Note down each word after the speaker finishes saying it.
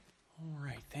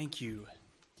Thank you.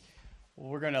 Well,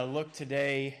 we're going to look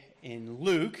today in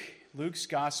Luke's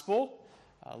Gospel,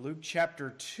 Luke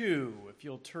chapter 2. If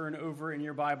you'll turn over in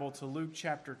your Bible to Luke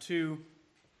chapter 2.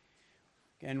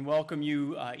 Again, welcome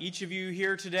you, each of you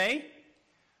here today.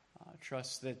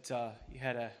 Trust that you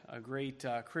had a great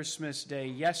Christmas day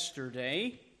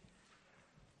yesterday.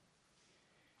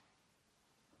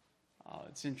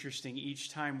 It's interesting,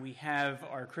 each time we have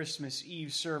our Christmas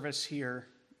Eve service here,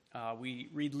 we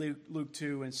read Luke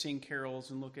 2 and sing carols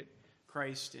and look at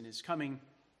Christ and His coming.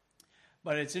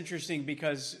 But it's interesting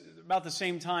because about the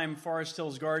same time, Forest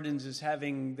Hills Gardens is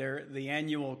having the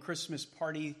annual Christmas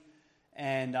party.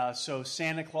 And so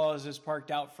Santa Claus is parked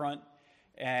out front.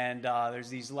 And there's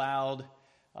these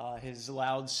his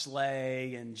loud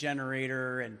sleigh and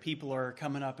generator. And people are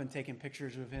coming up and taking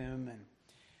pictures of him.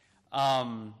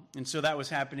 And so that was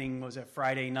happening,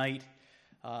 Friday night.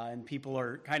 And people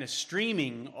are kind of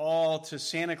streaming all to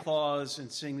Santa Claus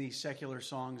and sing these secular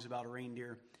songs about a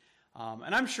reindeer.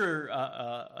 And I'm sure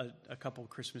a couple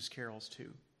Christmas carols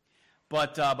too.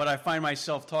 But I find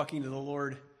myself talking to the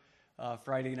Lord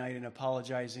Friday night and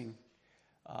apologizing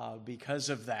because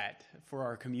of that for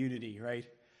our community, right?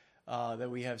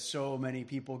 That we have so many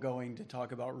people going to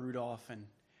talk about Rudolph and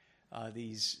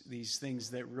these things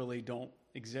that really don't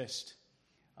exist.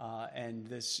 And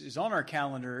this is on our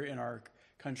calendar in our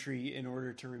country in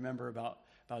order to remember about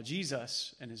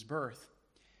Jesus and His birth.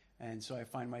 And so I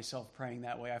find myself praying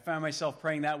that way. I found myself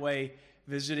praying that way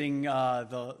visiting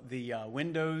the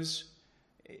windows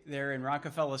there in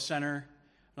Rockefeller Center.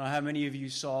 I don't know how many of you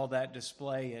saw that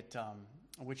display at,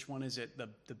 which one is it?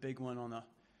 The big one on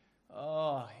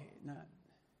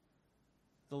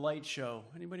the light show.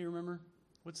 Anybody remember?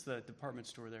 What's the department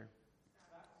store there?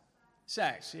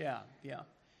 Saks, yeah.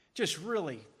 Just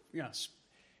really, it's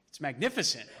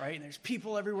magnificent, right? And there's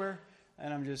people everywhere.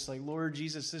 And I'm just like, Lord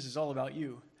Jesus, this is all about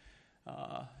you.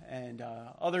 And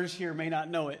others here may not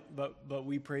know it, but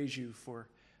we praise you for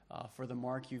the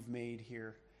mark you've made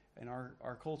here in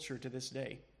our culture to this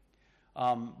day.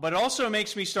 But it also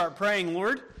makes me start praying,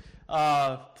 Lord,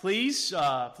 please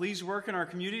work in our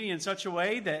community in such a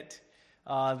way that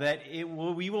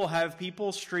we will have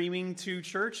people streaming to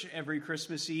church every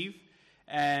Christmas Eve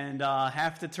and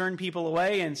have to turn people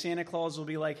away, and Santa Claus will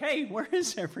be like, hey, where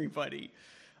is everybody?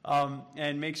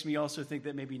 And makes me also think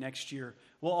that maybe next year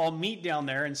we'll all meet down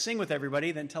there and sing with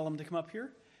everybody, then tell them to come up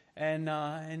here and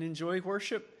enjoy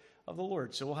worship of the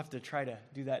Lord. So we'll have to try to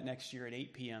do that next year at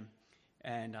 8 p.m.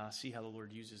 and see how the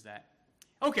Lord uses that.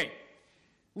 Okay,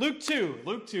 Luke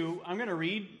 2. I'm going to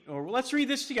read, or let's read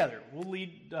this together. We'll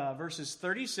read verses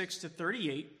 36 to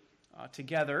 38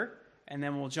 together, and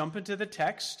then we'll jump into the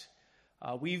text.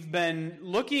 We've been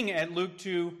looking at Luke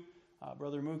 2.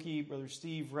 Brother Mookie, Brother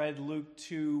Steve read Luke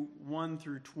 2, 1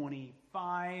 through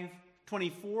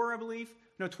 24, I believe.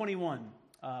 No, 21,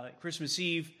 Christmas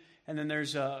Eve. And then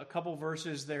there's a couple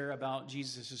verses there about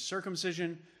Jesus'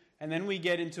 circumcision. And then we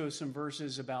get into some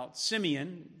verses about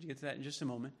Simeon. We'll get to that in just a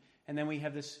moment. And then we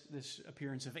have this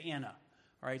appearance of Anna.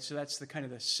 All right, so that's the kind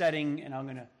of the setting, and I'm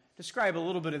going to describe a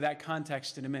little bit of that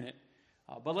context in a minute.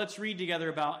 But let's read together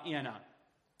about Anna.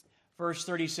 Verse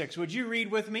 36. Would you read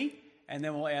with me? And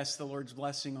then we'll ask the Lord's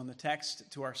blessing on the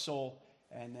text to our soul,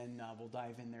 and then we'll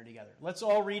dive in there together. Let's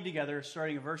all read together,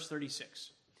 starting at verse 36.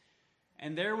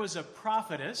 And there was a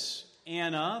prophetess,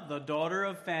 Anna, the daughter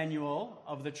of Phanuel,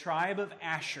 of the tribe of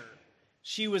Asher.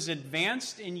 She was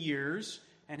advanced in years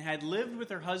and had lived with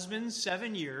her husband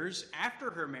 7 years after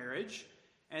her marriage,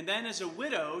 and then as a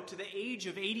widow to the age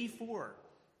of 84.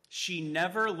 She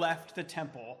never left the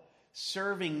temple,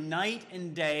 serving night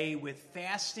and day with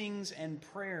fastings and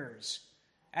prayers.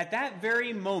 At that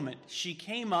very moment, she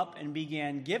came up and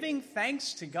began giving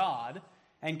thanks to God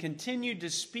and continued to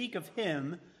speak of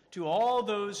Him to all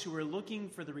those who were looking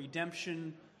for the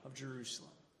redemption of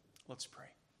Jerusalem. Let's pray.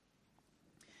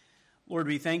 Lord,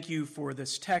 we thank you for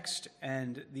this text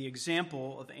and the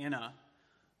example of Anna.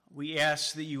 We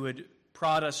ask that you would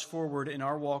prod us forward in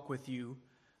our walk with you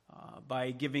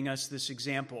by giving us this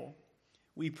example.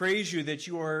 We praise you that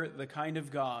you are the kind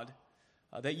of God,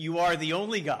 that you are the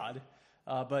only God,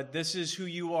 but this is who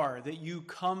you are, that you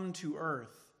come to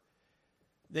earth,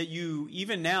 that you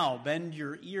even now bend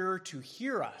your ear to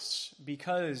hear us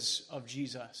because of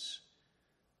Jesus.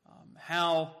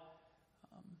 How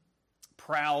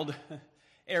proud,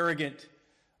 arrogant,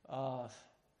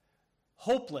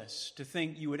 hopeless to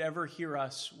think you would ever hear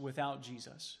us without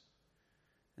Jesus.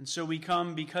 And so we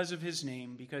come because of His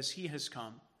name, because He has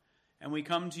come. And we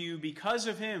come to you because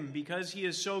of Him, because He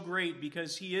is so great,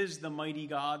 because He is the mighty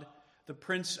God, the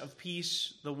Prince of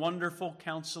Peace, the wonderful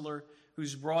Counselor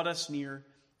who's brought us near.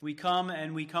 We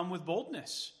come with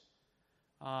boldness.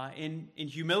 In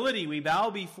humility, we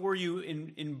bow before you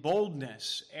in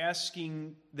boldness,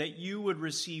 asking that you would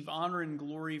receive honor and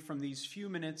glory from these few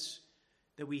minutes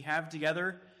that we have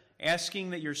together, asking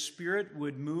that your Spirit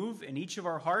would move in each of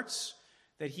our hearts,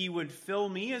 that he would fill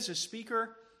me as a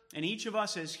speaker and each of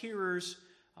us as hearers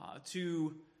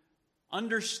to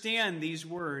understand these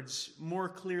words more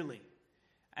clearly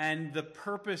and the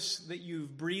purpose that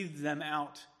you've breathed them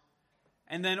out.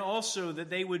 And then also that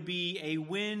they would be a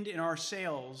wind in our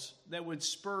sails that would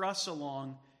spur us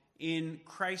along in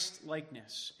Christ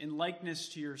likeness, in likeness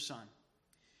to your Son.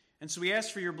 And so we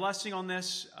ask for your blessing on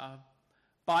this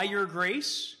by your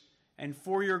grace and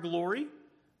for your glory.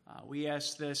 We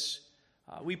ask this.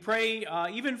 We pray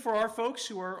even for our folks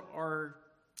who are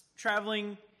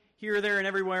traveling here, there, and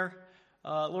everywhere.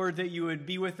 Lord, that you would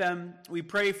be with them. We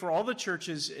pray for all the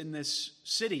churches in this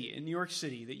city, in New York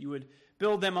City, that you would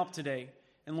build them up today.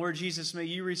 And Lord Jesus, may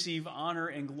you receive honor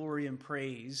and glory and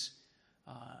praise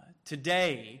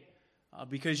today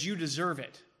because you deserve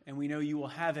it. And we know you will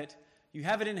have it. You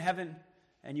have it in heaven,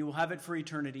 and you will have it for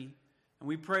eternity. And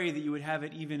we pray that you would have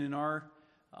it even in our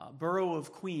borough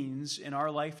of Queens in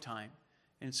our lifetime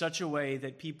in such a way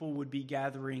that people would be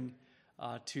gathering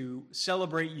to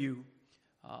celebrate you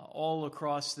all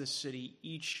across this city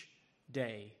each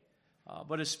day,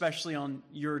 but especially on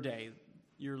your day,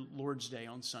 your Lord's Day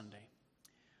on Sunday.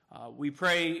 We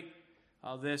pray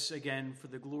this again for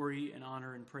the glory and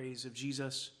honor and praise of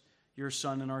Jesus, your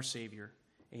Son and our Savior.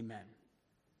 Amen.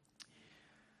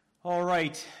 All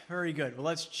right, very good. Well,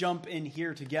 let's jump in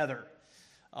here together.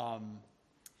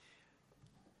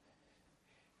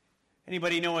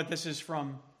 Anybody know what this is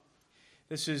from?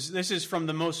 This is from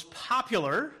the most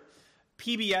popular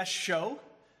PBS show.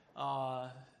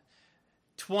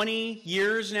 20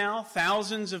 years now,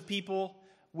 thousands of people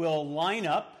will line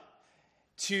up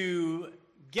to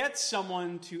get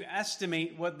someone to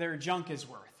estimate what their junk is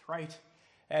worth, right?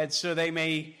 And so they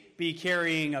may be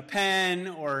carrying a pen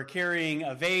or carrying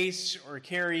a vase or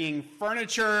carrying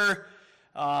furniture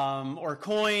or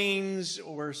coins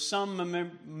or some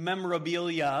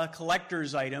memorabilia,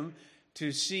 collector's item,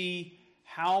 to see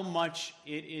how much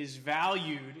it is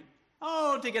valued.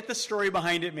 Oh, to get the story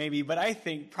behind it maybe, but I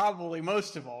think probably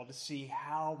most of all to see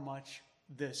how much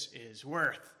this is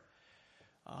worth.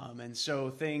 And so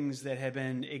things that have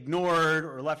been ignored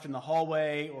or left in the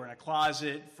hallway or in a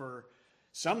closet for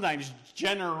sometimes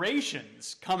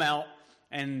generations come out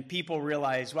and people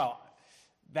realize, wow,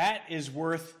 that is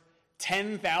worth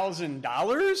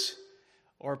 $10,000?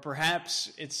 Or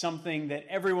perhaps it's something that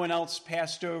everyone else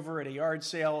passed over at a yard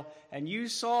sale and you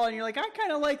saw and you're like, I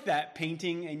kind of like that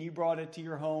painting, and you brought it to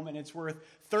your home and it's worth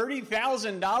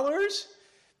 $30,000?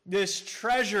 This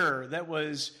treasure that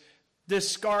was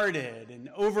discarded and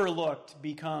overlooked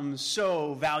becomes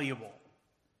so valuable.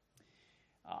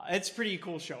 It's a pretty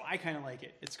cool show. I kind of like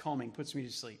it. It's calming, puts me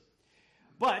to sleep.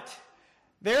 But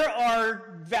there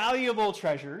are valuable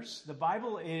treasures. The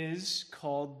Bible is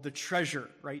called the treasure,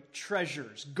 right?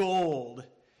 Treasures, gold.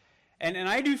 And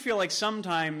I do feel like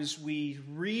sometimes we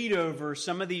read over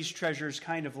some of these treasures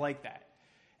kind of like that.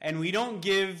 And we don't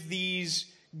give these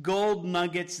gold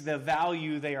nuggets the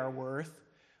value they are worth.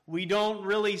 We don't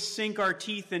really sink our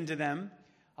teeth into them.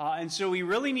 And so we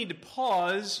really need to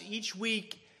pause each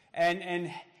week and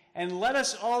let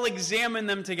us all examine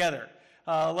them together.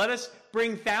 Let us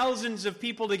bring thousands of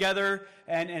people together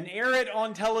and air it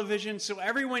on television so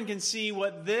everyone can see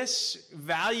what this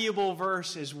valuable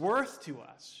verse is worth to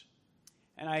us.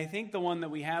 And I think the one that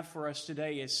we have for us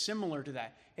today is similar to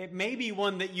that. It may be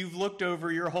one that you've looked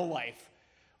over your whole life,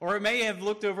 or it may have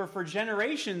looked over for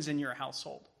generations in your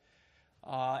household.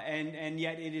 And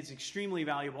yet it is extremely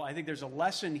valuable. I think there's a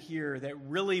lesson here that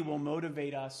really will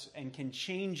motivate us and can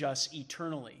change us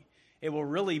eternally. It will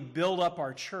really build up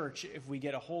our church if we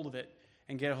get a hold of it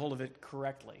and get a hold of it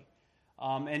correctly.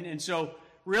 And so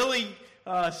really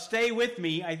stay with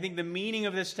me. I think the meaning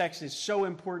of this text is so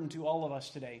important to all of us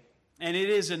today. And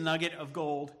it is a nugget of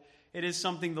gold. It is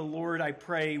something the Lord, I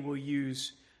pray, will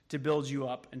use to build you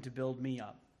up and to build me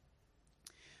up.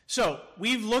 So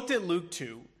we've looked at Luke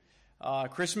 2,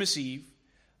 Christmas Eve.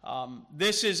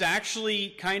 This is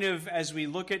actually kind of, as we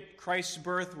look at Christ's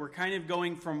birth, we're kind of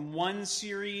going from one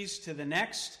series to the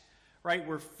next, right?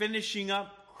 We're finishing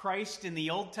up Christ in the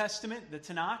Old Testament, the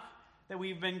Tanakh, that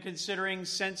we've been considering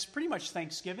since pretty much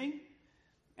Thanksgiving.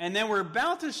 And then we're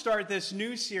about to start this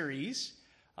new series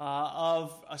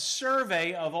of a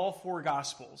survey of all four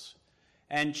Gospels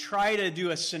and try to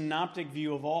do a synoptic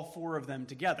view of all four of them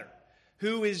together.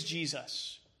 Who is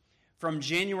Jesus? From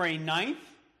January 9th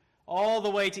all the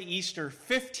way to Easter,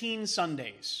 15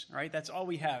 Sundays, right? That's all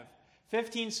we have.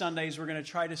 15 Sundays, we're going to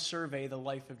try to survey the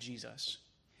life of Jesus.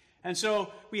 And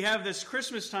so we have this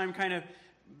Christmas time kind of,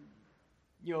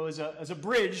 as a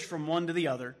bridge from one to the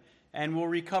other. And we'll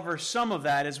recover some of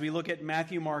that as we look at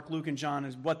Matthew, Mark, Luke, and John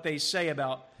as what they say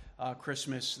about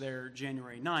Christmas there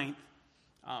January 9th.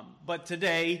 But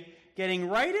today, getting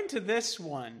right into this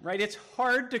one, right? It's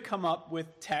hard to come up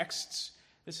with texts.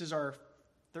 This is our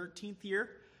 13th year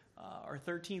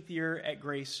at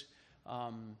Grace.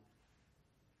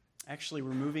 Actually,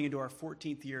 we're moving into our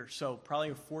 14th year, so probably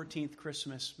our 14th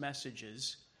Christmas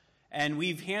messages. And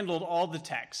we've handled all the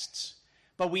texts,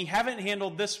 but we haven't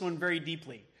handled this one very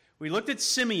deeply. We looked at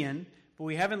Simeon, but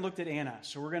we haven't looked at Anna.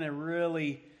 So we're going to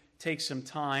really take some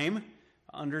time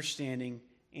understanding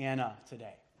Anna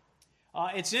today.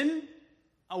 It's in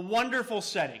a wonderful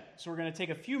setting. So we're going to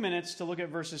take a few minutes to look at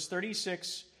verses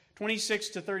 26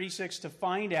 to 36 to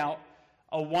find out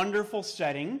a wonderful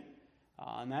setting.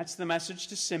 And that's the message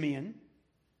to Simeon.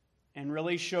 And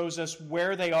really shows us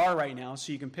where they are right now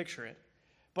so you can picture it.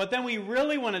 But then we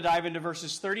really want to dive into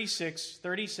verses 36,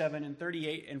 37, and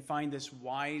 38 and find this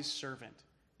wise servant,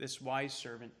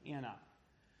 Anna.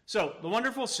 So, the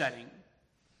wonderful setting.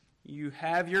 You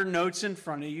have your notes in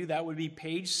front of you. That would be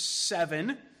page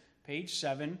 7.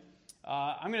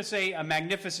 I'm going to say a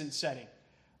magnificent setting.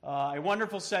 A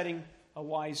wonderful setting, a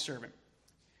wise servant.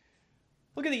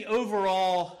 Look at the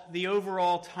overall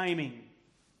timing.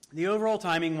 The overall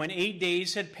timing, when 8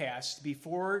 days had passed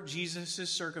before Jesus'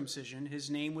 circumcision, his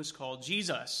name was called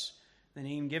Jesus, the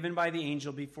name given by the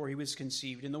angel before he was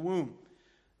conceived in the womb.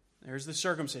 There's the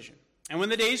circumcision. And when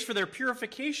the days for their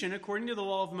purification, according to the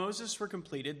law of Moses, were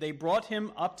completed, they brought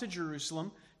him up to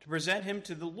Jerusalem to present him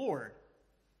to the Lord,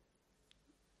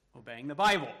 obeying the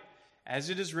Bible. As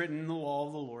it is written in the law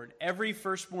of the Lord, every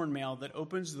firstborn male that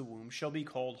opens the womb shall be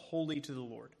called holy to the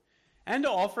Lord. And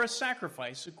to offer a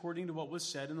sacrifice, according to what was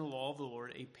said in the law of the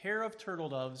Lord, a pair of turtle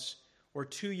doves or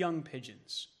 2 young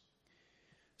pigeons.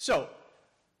 So,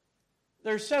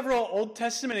 there are several Old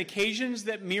Testament occasions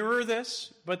that mirror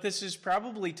this, but this is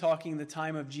probably talking the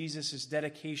time of Jesus'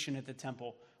 dedication at the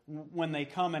temple, when they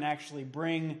come and actually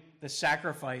bring the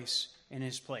sacrifice in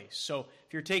his place. So,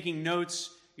 if you're taking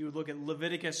notes, you would look at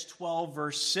Leviticus 12,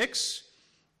 verse 6.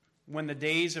 When the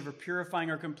days of her purifying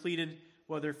are completed,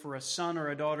 whether for a son or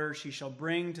a daughter, she shall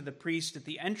bring to the priest at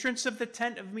the entrance of the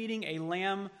tent of meeting a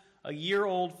lamb a year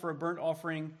old for a burnt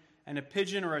offering, and a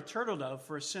pigeon or a turtle dove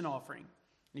for a sin offering.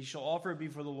 And he shall offer it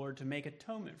before the Lord to make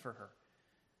atonement for her.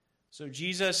 So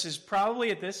Jesus is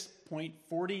probably at this point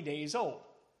 40 days old.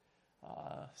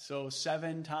 So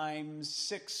 7 times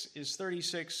 6 is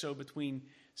 36, so between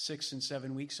 6 and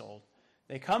 7 weeks old.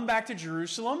 They come back to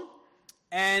Jerusalem,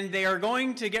 and they are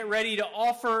going to get ready to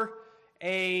offer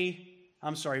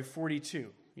 42.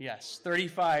 Yes,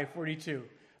 35, 42.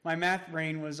 My math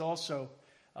brain was also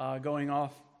going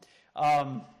off.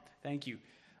 Thank you.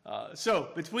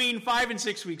 So, between 5 and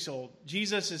 6 weeks old,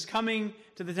 Jesus is coming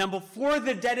to the temple for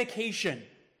the dedication.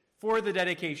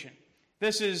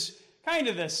 This is kind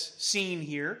of this scene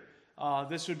here.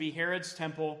 This would be Herod's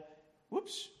temple.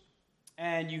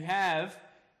 And you have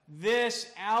this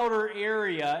outer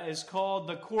area is called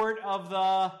the court of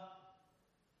the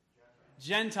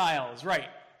Gentiles, right.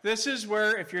 This is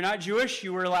where, if you're not Jewish,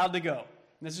 you were allowed to go.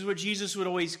 And this is what Jesus would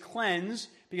always cleanse,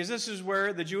 because this is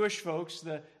where the Jewish folks,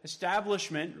 the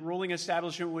ruling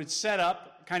establishment, would set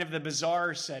up kind of the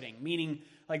bazaar setting, meaning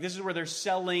like this is where they're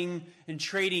selling and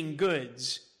trading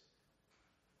goods.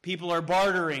 People are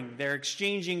bartering, they're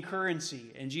exchanging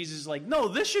currency. And Jesus is like, no,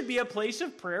 this should be a place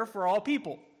of prayer for all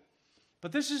people.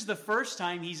 But this is the first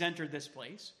time he's entered this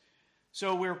place.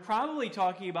 So we're probably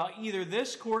talking about either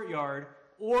this courtyard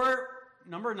or,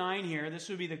 number 9 here, this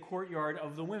would be the courtyard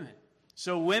of the women.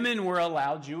 So women were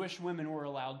allowed, Jewish women were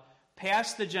allowed,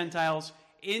 past the Gentiles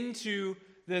into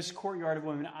this courtyard of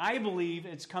women. I believe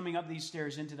it's coming up these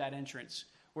stairs into that entrance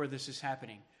where this is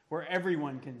happening, where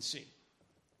everyone can see.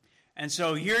 And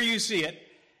so here you see it.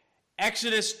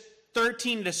 Exodus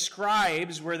 13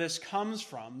 describes where this comes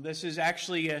from. This is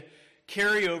actually a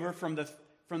carryover from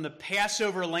the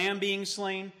Passover lamb being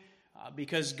slain,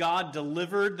 because God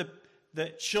delivered the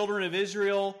children of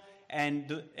Israel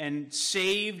and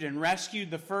saved and rescued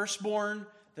the firstborn.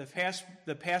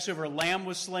 The Passover lamb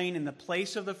was slain in the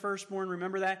place of the firstborn.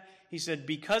 Remember that? He said,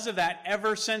 because of that,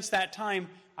 ever since that time,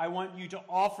 I want you to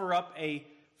offer up a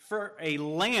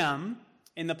lamb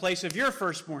in the place of your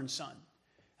firstborn son.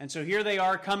 And so here they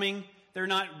are coming. They're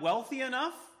not wealthy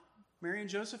enough. Mary and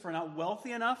Joseph are not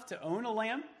wealthy enough to own a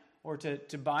lamb or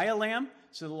to buy a lamb.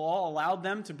 So the law allowed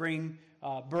them to bring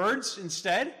birds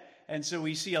instead. And so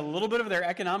we see a little bit of their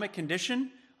economic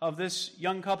condition of this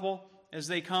young couple as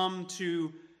they come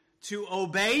to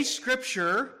obey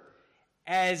Scripture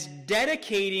as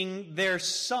dedicating their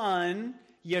son,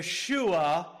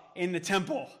 Yeshua, in the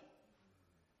temple.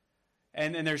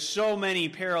 And there's so many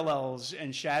parallels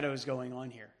and shadows going on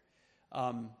here.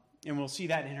 And we'll see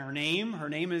that in her name. Her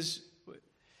name is...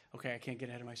 Okay, I can't get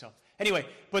ahead of myself. Anyway,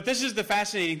 but this is the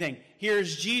fascinating thing.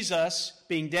 Here's Jesus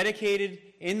being dedicated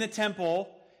in the temple,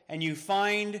 and you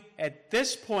find at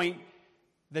this point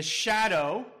the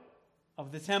shadow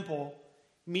of the temple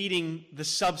meeting the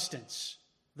substance,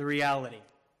 the reality,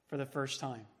 for the first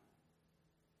time.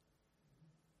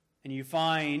 And you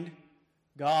find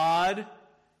God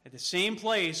at the same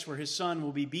place where his son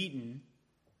will be beaten.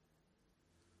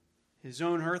 His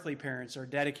own earthly parents are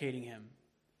dedicating him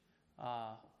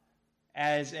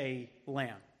as a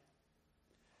lamb.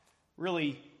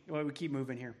 Really, well, we keep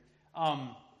moving here.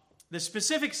 The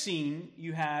specific scene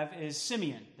you have is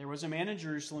Simeon. There was a man in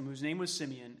Jerusalem whose name was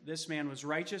Simeon. This man was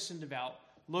righteous and devout,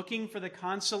 looking for the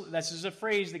this is a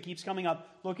phrase that keeps coming up,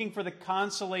 looking for the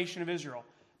consolation of Israel.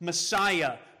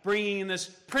 Messiah, bringing in this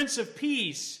Prince of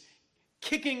Peace,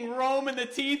 kicking Rome in the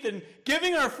teeth and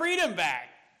giving our freedom back.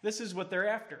 This is what they're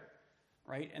after,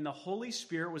 right? And the Holy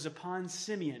Spirit was upon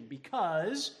Simeon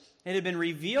because it had been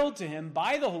revealed to him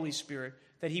by the Holy Spirit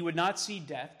that he would not see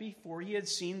death before he had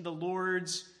seen the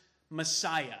Lord's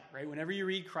Messiah, right? Whenever you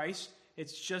read Christ,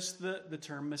 it's just the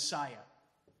term Messiah.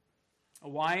 A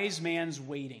wise man's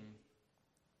waiting.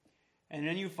 And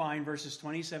then you find verses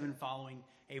 27 following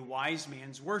a wise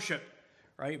man's worship,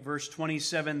 right? Verse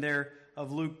 27 there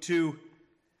of Luke 2.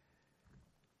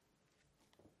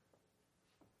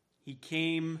 He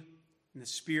came in the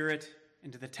Spirit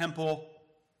into the temple.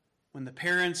 When the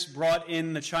parents brought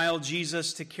in the child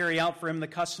Jesus to carry out for him the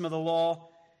custom of the law,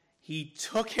 he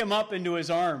took him up into his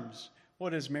arms.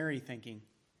 What is Mary thinking?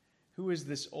 Who is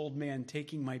this old man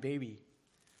taking my baby?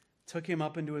 Took him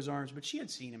up into his arms, but she had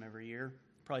seen him every year,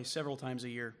 probably several times a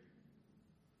year.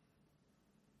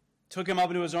 Took him up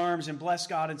into his arms and blessed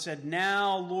God and said,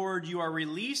 "Now, Lord, you are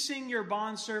releasing your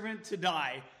bondservant to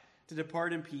die, to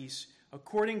depart in peace,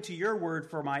 according to your word,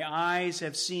 for my eyes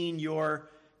have seen your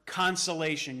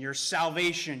consolation, your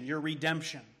salvation, your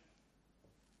redemption,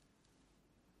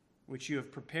 which you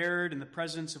have prepared in the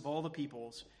presence of all the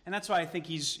peoples." And that's why I think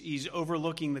he's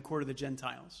overlooking the court of the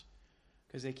Gentiles,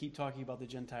 because they keep talking about the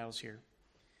Gentiles here.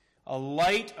 A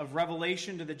light of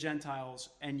revelation to the Gentiles,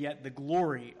 and yet the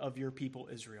glory of your people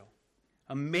Israel.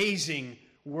 Amazing,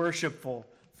 worshipful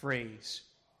phrase.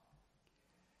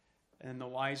 And the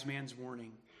wise man's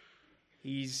warning.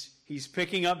 He's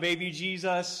picking up baby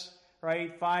Jesus,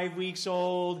 right? 5 weeks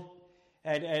old.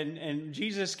 And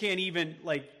Jesus can't even,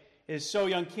 is so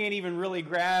young, can't even really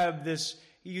grab this.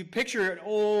 You picture an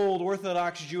old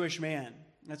Orthodox Jewish man.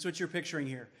 That's what you're picturing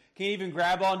here. Can't even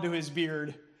grab onto his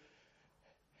beard.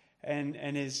 And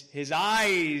his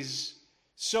eyes,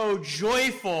 so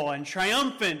joyful and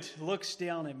triumphant, looks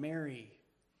down at Mary.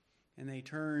 And they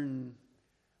turn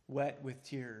wet with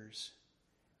tears.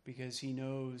 Because he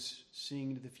knows,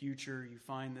 seeing to the future, you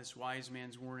find this wise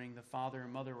man's warning. The father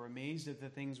and mother were amazed at the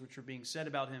things which were being said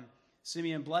about him.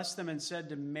 Simeon blessed them and said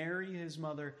to Mary, his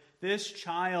mother, This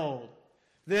child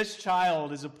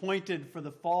is appointed for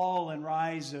the fall and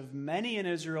rise of many in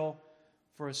Israel,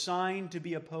 for a sign to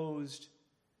be opposed.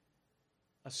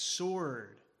 A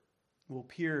sword will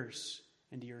pierce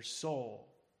into your soul,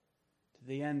 to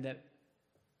the end that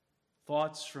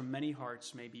thoughts from many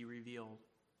hearts may be revealed.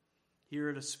 Here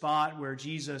at a spot where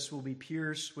Jesus will be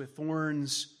pierced with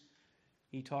thorns,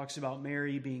 he talks about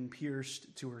Mary being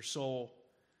pierced to her soul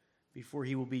before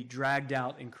he will be dragged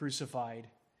out and crucified.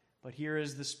 But here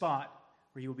is the spot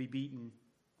where he will be beaten.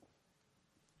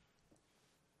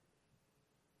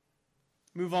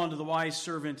 Move on to the wise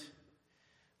servant.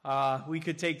 We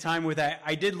could take time with that.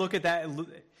 I did look at that.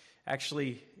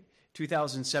 Actually,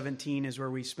 2017 is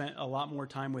where we spent a lot more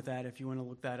time with that, if you want to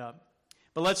look that up.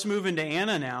 But let's move into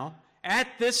Anna now. At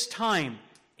this time,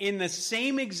 in the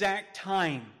same exact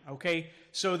time, okay?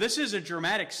 So this is a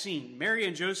dramatic scene. Mary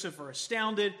and Joseph are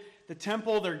astounded. The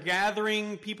temple, they're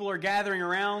gathering. People are gathering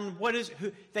around.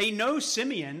 They know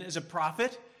Simeon is a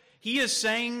prophet. He is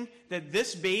saying that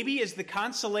this baby is the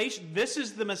consolation. This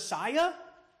is the Messiah.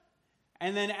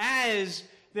 And then as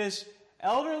this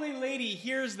elderly lady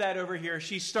hears that over here,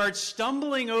 she starts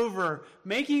stumbling over,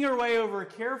 making her way over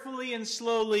carefully and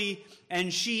slowly,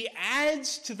 and she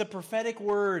adds to the prophetic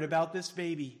word about this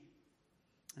baby.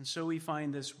 And so we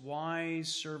find this wise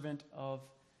servant of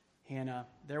Hannah.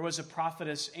 There was a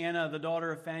prophetess, Anna, the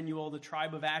daughter of Phanuel, the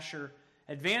tribe of Asher,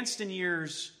 advanced in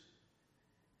years,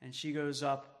 and she goes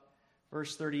up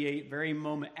Verse 38,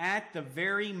 at the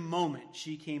very moment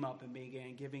she came up and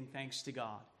began giving thanks to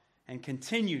God and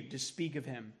continued to speak of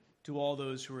him to all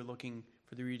those who were looking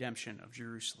for the redemption of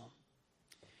Jerusalem.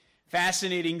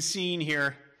 Fascinating scene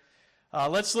here.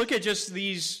 Let's look at just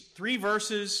these 3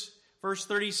 verses. Verse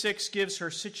 36 gives her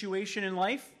situation in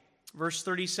life. Verse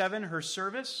 37, her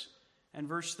service. And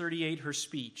verse 38, her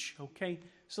speech. Okay,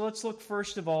 so let's look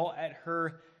first of all at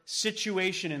her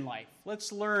situation in life.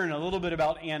 Let's learn a little bit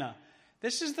about Anna.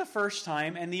 This is the first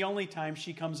time and the only time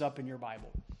she comes up in your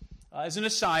Bible. As an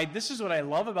aside, this is what I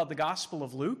love about the Gospel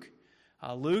of Luke.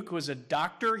 Luke was a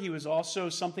doctor. He was also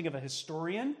something of a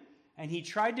historian, and he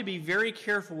tried to be very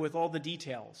careful with all the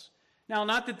details. Now,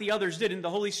 not that the others didn't. The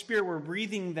Holy Spirit were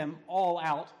breathing them all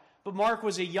out. But Mark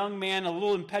was a young man, a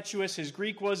little impetuous. His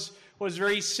Greek was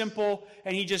very simple,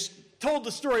 and he just told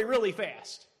the story really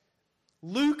fast.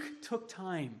 Luke took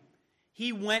time.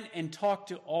 He went and talked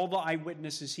to all the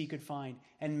eyewitnesses he could find,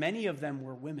 and many of them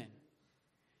were women.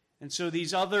 And so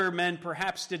these other men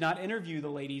perhaps did not interview the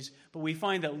ladies, but we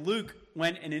find that Luke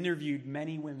went and interviewed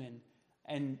many women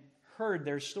and heard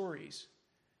their stories.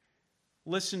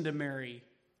 Listen to Mary.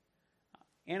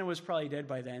 Anna was probably dead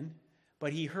by then,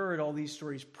 but he heard all these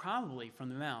stories probably from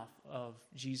the mouth of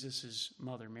Jesus'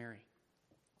 mother, Mary.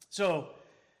 So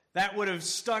that would have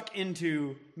stuck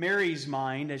into Mary's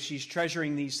mind as she's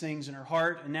treasuring these things in her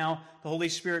heart. And now the Holy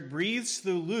Spirit breathes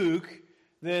through Luke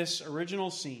this original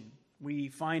scene. We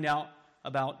find out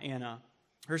about Anna.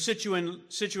 Her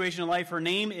situation in life, her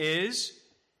name is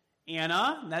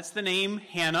Anna. That's the name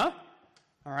Hannah.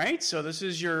 All right, so this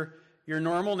is your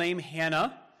normal name,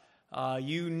 Hannah.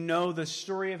 You know the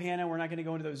story of Hannah. We're not going to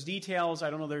go into those details. I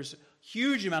don't know there's a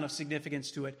huge amount of significance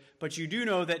to it, but you do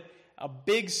know that a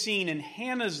big scene in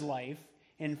Hannah's life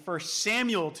in 1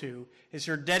 Samuel 2 is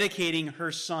her dedicating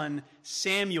her son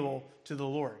Samuel to the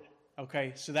Lord.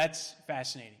 Okay, so that's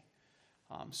fascinating.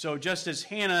 So just as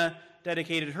Hannah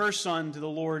dedicated her son to the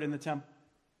Lord in the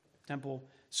temple,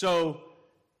 so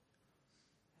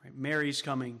Mary's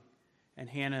coming and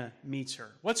Hannah meets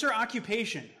her. What's her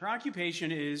occupation? Her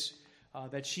occupation is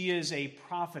that she is a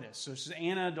prophetess. So this is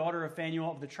Anna, daughter of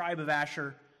Phanuel of the tribe of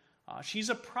Asher. She's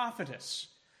a prophetess.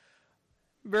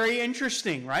 Very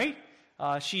interesting, right?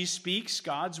 She speaks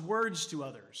God's words to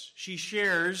others. She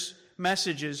shares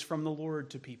messages from the Lord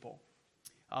to people.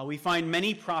 We find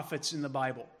many prophets in the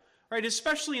Bible, right?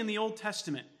 Especially in the Old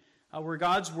Testament, where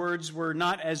God's words were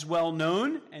not as well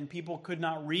known and people could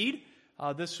not read.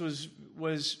 This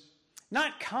was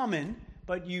not common,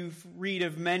 but you read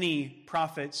of many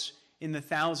prophets in the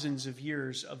thousands of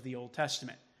years of the Old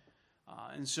Testament.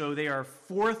 And so they are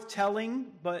forthtelling,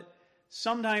 but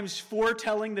sometimes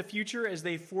foretelling the future as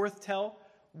they forthtell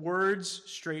words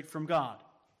straight from God.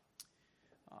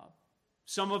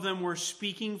 Some of them were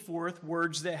speaking forth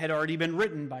words that had already been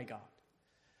written by God.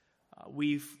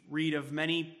 We read of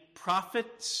many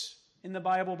prophets in the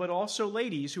Bible, but also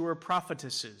ladies who were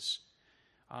prophetesses.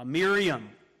 Miriam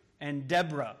and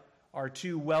Deborah are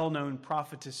 2 well-known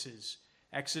prophetesses.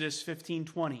 Exodus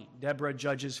 15:20, Deborah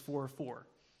Judges 4:4.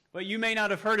 But you may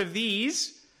not have heard of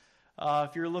these.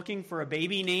 If you're looking for a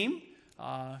baby name,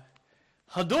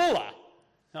 Huldah,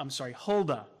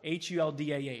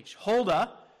 H-U-L-D-A-H.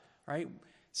 Huldah, right?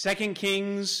 2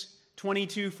 Kings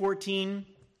 22:14.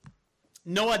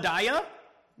 Noadiah,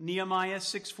 Nehemiah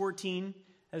 6:14,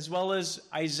 as well as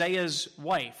Isaiah's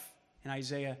wife in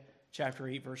Isaiah chapter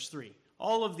 8, verse 3.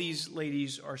 All of these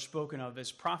ladies are spoken of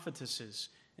as prophetesses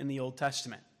in the Old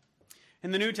Testament.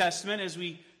 In the New Testament, as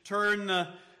we turn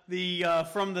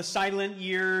from the silent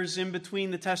years in between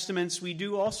the Testaments, we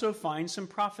do also find some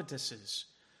prophetesses.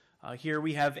 Here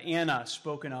we have Anna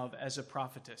spoken of as a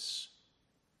prophetess.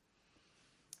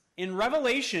 In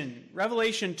Revelation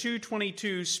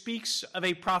 2:22 speaks of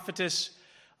a prophetess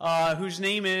whose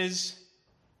name is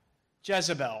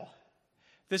Jezebel.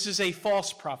 This is a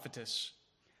false prophetess.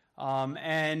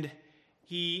 And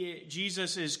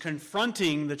Jesus is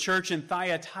confronting the church in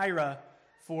Thyatira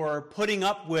for putting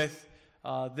up with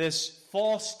this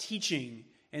false teaching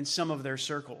in some of their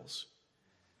circles.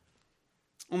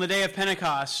 On the day of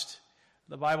Pentecost,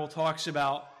 the Bible talks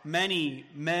about many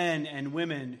men and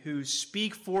women who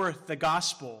speak forth the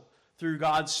gospel through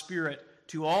God's Spirit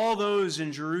to all those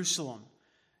in Jerusalem.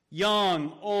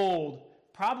 Young, old,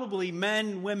 probably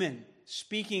men, women,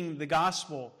 speaking the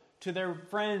gospel to their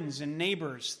friends and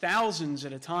neighbors, thousands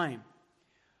at a time.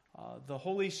 The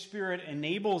Holy Spirit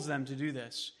enables them to do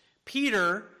this.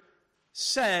 Peter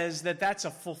says that that's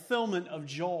a fulfillment of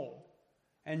Joel.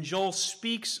 And Joel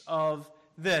speaks of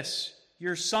this.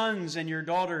 Your sons and your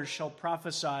daughters shall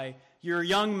prophesy. Your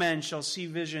young men shall see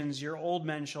visions. Your old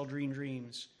men shall dream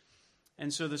dreams.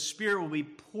 And so the Spirit will be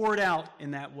poured out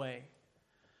in that way.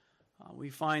 We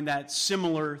find that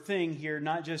similar thing here,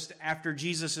 not just after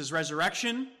Jesus'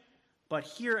 resurrection, but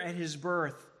here at his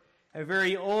birth. A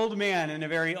very old man and a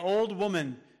very old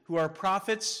woman who are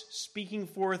prophets speaking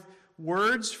forth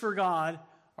words for God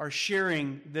are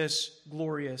sharing this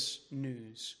glorious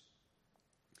news.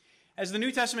 As the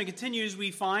New Testament continues,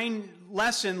 we find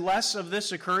less and less of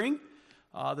this occurring.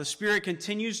 The Spirit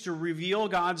continues to reveal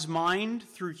God's mind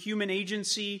through human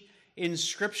agency in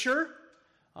Scripture.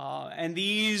 And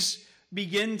these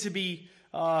begin to be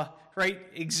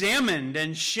examined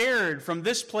and shared from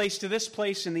this place to this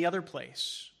place and the other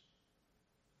place.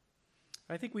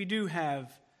 I think we do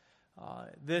have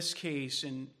this case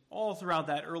and all throughout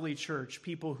that early church,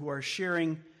 people who are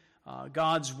sharing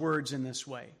God's words in this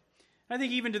way. I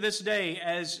think even to this day,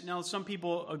 as now some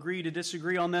people agree to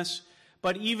disagree on this,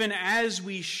 but even as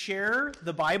we share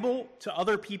the Bible to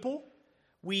other people,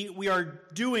 we are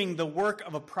doing the work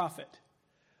of a prophet.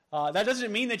 That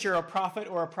doesn't mean that you're a prophet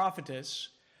or a prophetess,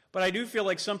 but I do feel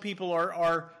like some people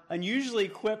are unusually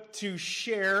equipped to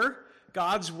share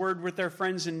God's word with their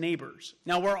friends and neighbors.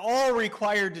 Now, we're all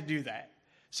required to do that.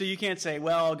 So you can't say,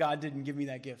 well, God didn't give me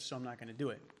that gift, so I'm not going to do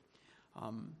it.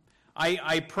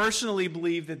 I personally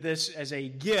believe that this as a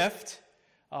gift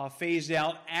phased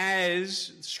out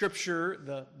as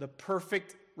Scripture, the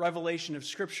perfect revelation of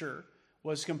Scripture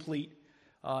was complete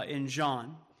in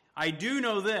John. I do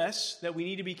know this, that we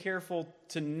need to be careful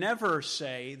to never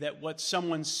say that what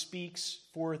someone speaks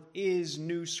forth is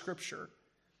new Scripture,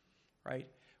 right?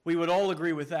 We would all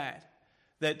agree with that.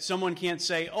 That someone can't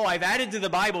say, oh, I've added to the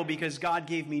Bible because God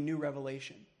gave me new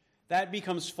revelation. That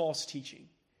becomes false teaching.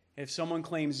 If someone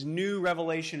claims new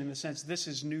revelation in the sense this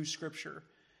is new Scripture,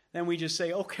 then we just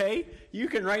say, okay, you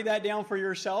can write that down for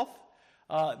yourself.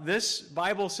 This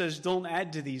Bible says don't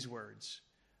add to these words.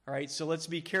 All right, so let's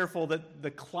be careful that the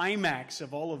climax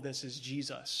of all of this is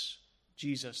Jesus.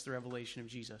 Jesus, the revelation of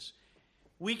Jesus.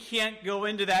 We can't go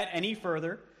into that any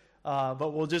further.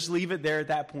 But we'll just leave it there at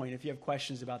that point. If you have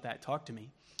questions about that, talk to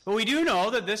me. But we do know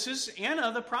that this is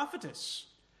Anna the prophetess,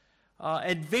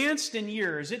 advanced in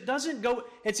years.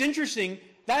 It's interesting.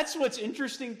 That's what's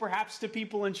interesting perhaps to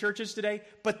people in churches today,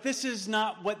 but this is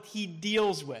not what he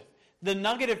deals with. The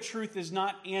nugget of truth is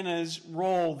not Anna's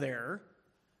role there.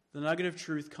 The nugget of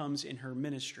truth comes in her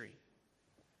ministry.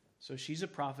 So she's a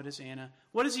prophetess, Anna.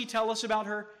 What does he tell us about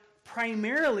her?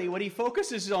 Primarily, what he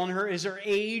focuses on her is her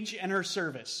age and her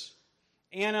service.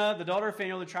 Anna, the daughter of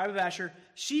Phanuel, the tribe of Asher,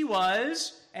 she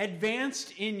was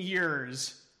advanced in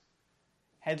years,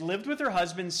 had lived with her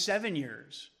husband 7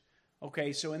 years.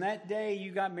 Okay, so in that day,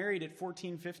 you got married at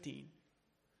 14, 15.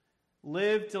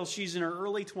 Lived till she's in her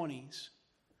early 20s,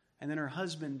 and then her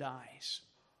husband dies.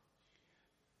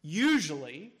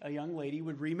 Usually, a young lady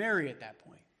would remarry at that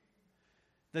point.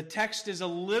 The text is a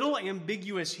little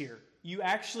ambiguous here. You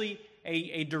actually,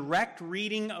 a direct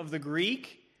reading of the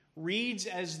Greek reads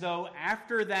as though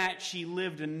after that she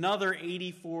lived another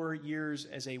 84 years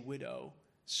as a widow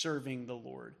serving the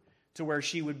Lord, to where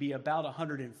she would be about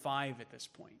 105 at this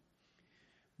point.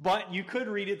 But you could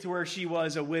read it to where she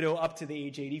was a widow up to the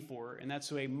age 84, and that's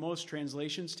the way most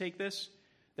translations take this,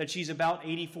 that she's about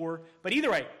 84. But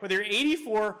either way, whether you're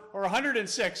 84 or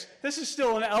 106, this is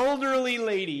still an elderly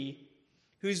lady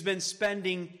who's been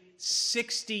spending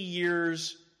 60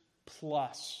 years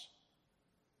plus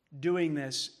doing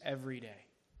this every day.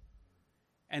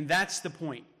 And that's the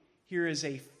point. Here is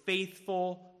a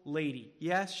faithful lady.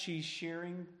 Yes, she's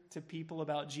sharing to people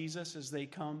about Jesus as they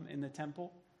come in the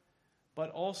temple,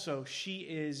 but also she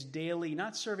is daily,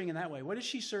 not serving in that way. What is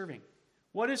she serving?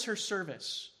 What is her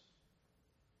service?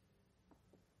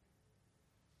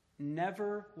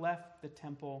 Never left the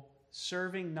temple,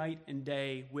 serving night and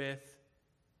day with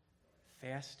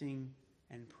fasting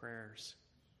and prayers.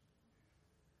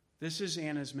 This is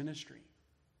Anna's ministry,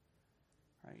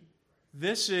 right?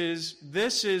 This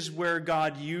is where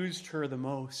God used her the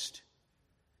most.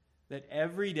 That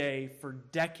every day for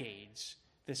decades,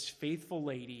 this faithful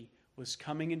lady was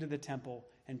coming into the temple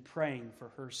and praying for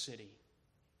her city.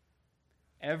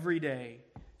 Every day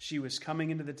she was coming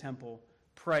into the temple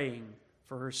praying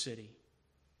for her city.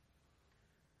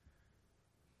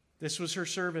 This was her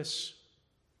service.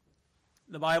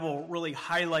 The Bible really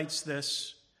highlights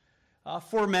this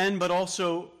for men, but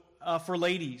also for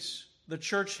ladies. The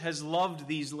church has loved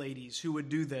these ladies who would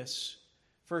do this.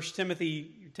 1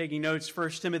 Timothy, you're taking notes, 1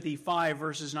 Timothy 5,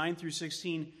 verses 9 through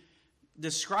 16,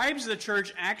 describes the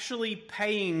church actually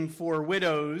paying for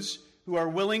widows who are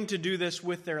willing to do this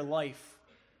with their life.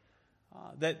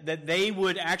 That they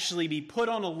would actually be put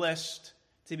on a list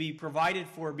to be provided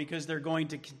for because they're going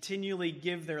to continually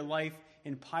give their life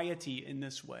in piety in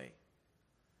this way.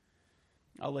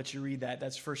 I'll let you read that.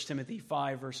 That's 1 Timothy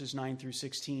 5, verses 9 through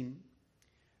 16.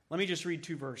 Let me just read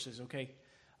 2 verses, okay?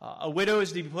 A widow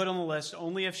is to be put on the list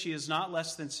only if she is not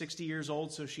less than 60 years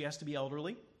old, so she has to be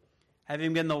elderly,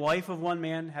 having been the wife of one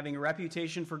man, having a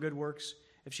reputation for good works,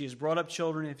 if she has brought up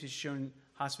children, if she has shown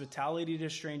hospitality to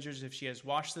strangers, if she has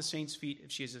washed the saints' feet,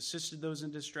 if she has assisted those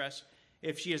in distress,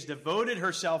 if she has devoted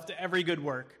herself to every good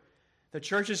work. The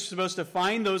church is supposed to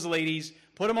find those ladies,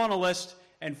 put them on a list,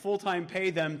 and full-time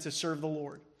pay them to serve the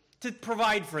Lord, to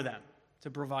provide for them. To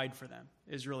provide for them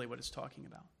is really what it's talking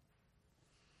about.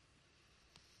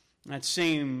 That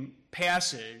same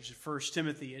passage, 1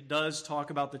 Timothy, it does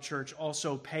talk about the church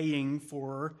also paying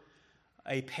for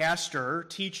a pastor,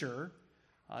 teacher,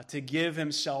 to give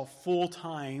himself full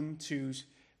time to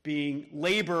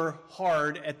labor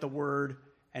hard at the word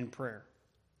and prayer.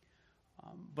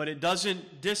 But it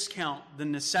doesn't discount the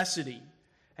necessity,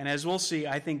 and as we'll see,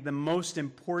 I think the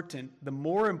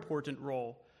more important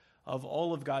role of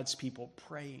all of God's people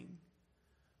praying,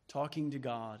 talking to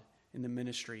God in the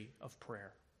ministry of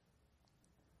prayer.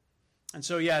 And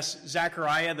so, yes,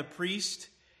 Zechariah the priest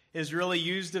is really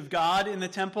used of God in the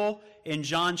temple in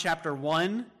John chapter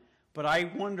 1, but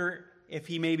I wonder if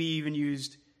he maybe even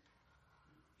used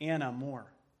Anna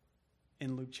more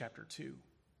in Luke chapter 2.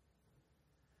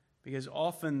 Because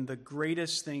often the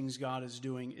greatest things God is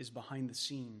doing is behind the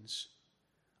scenes.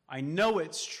 I know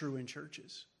it's true in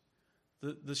churches.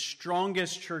 The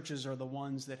strongest churches are the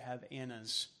ones that have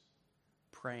Annas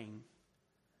praying.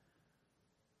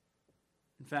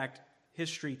 In fact,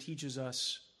 history teaches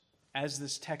us, as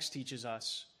this text teaches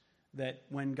us, that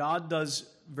when God does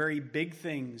very big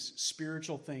things,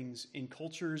 spiritual things in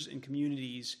cultures and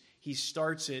communities, he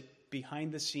starts it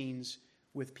behind the scenes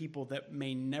with people that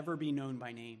may never be known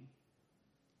by name,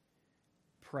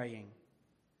 praying,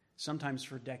 sometimes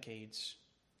for decades.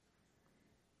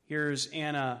 Here's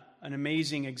Anna, an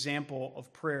amazing example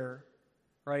of prayer,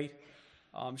 right?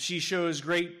 She shows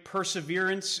great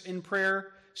perseverance in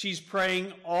prayer. She's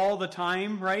praying all the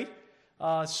time, right?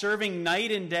 Serving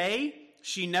night and day.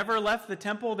 She never left the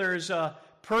temple. There's a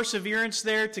perseverance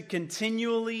there to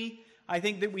continually. I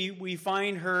think that we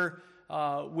find her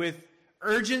with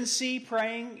urgency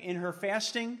praying in her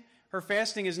fasting. Her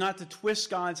fasting is not to twist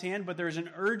God's hand, but there's an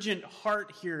urgent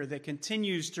heart here that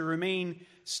continues to remain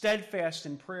steadfast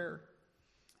in prayer.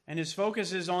 And his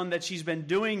focus is on that she's been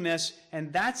doing this,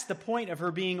 and that's the point of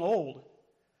her being old.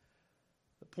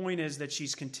 The point is that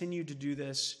she's continued to do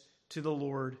this to the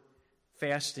Lord,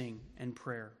 fasting and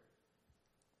prayer.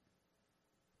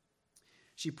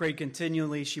 She prayed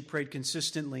continually, she prayed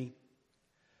consistently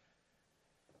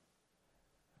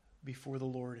before the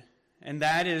Lord. And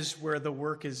that is where the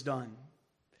work is done.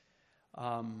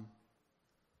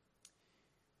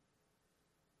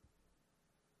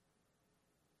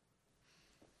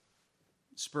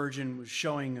 Spurgeon was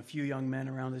showing a few young men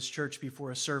around his church before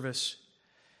a service.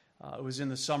 It was in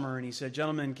the summer, and he said,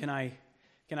 "Gentlemen, can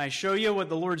I show you what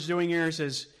the Lord's doing here?" He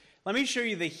says, "Let me show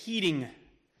you the heating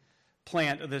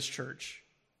plant of this church."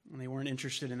 And they weren't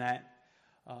interested in that.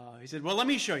 He said, "Well, let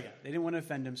me show you." They didn't want to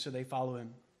offend him, so they follow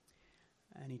him.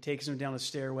 And he takes them down a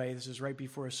stairway. This is right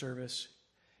before a service.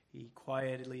 He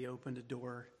quietly opened a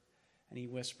door, and he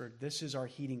whispered, "This is our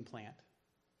heating plant."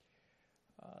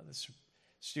 The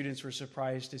students were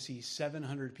surprised to see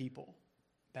 700 people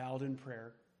bowed in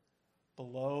prayer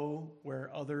below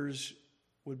where others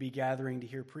would be gathering to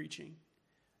hear preaching.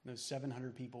 And those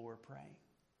 700 people were praying.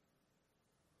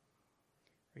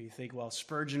 Or you think, well,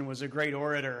 Spurgeon was a great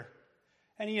orator.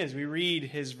 And he is. We read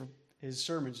his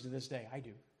sermons to this day. I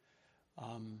do.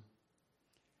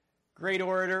 Great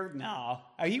orator? No,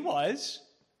 he was.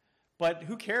 But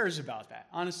who cares about that?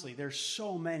 Honestly, there's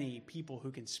so many people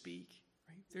who can speak.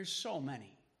 Right? There's so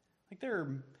many. Like there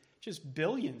are just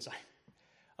billions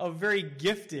of very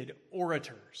gifted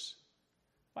orators.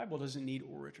 The Bible doesn't need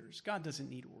orators. God doesn't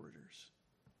need orators.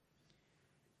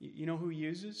 You know who he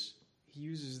uses? He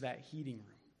uses that heating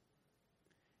room.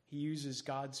 He uses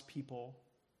God's people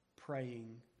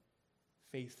praying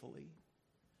faithfully.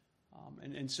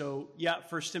 And so,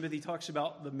 1 Timothy talks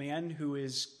about the man who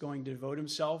is going to devote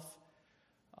himself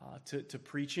to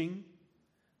preaching,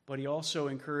 but he also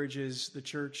encourages the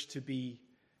church to be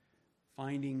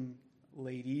finding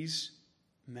ladies,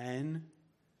 men.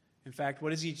 In fact,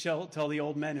 what does he tell the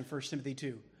old men in 1 Timothy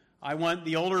 2? I want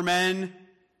the older men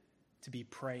to be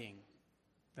praying.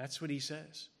 That's what he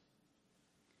says.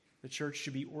 The church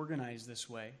should be organized this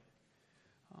way.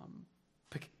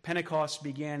 Pentecost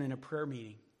began in a prayer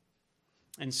meeting.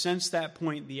 And since that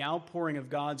point, the outpouring of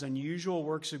God's unusual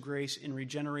works of grace in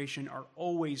regeneration are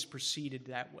always preceded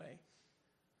that way,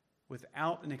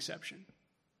 without an exception.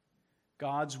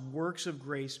 God's works of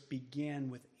grace began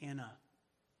with Anna.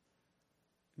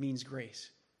 It means grace.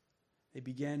 They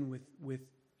began with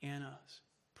Anna's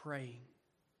praying.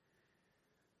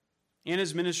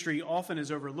 Anna's ministry often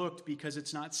is overlooked because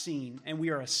it's not seen, and we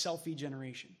are a selfie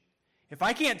generation. If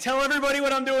I can't tell everybody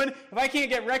what I'm doing, if I can't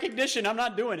get recognition, I'm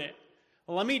not doing it.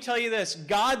 Well, let me tell you this.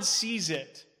 God sees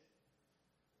it.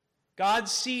 God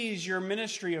sees your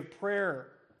ministry of prayer.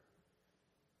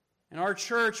 And our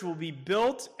church will be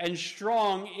built and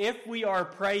strong if we are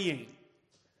praying.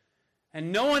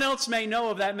 And no one else may know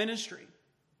of that ministry.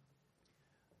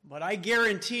 But I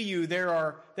guarantee you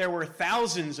there were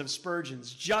thousands of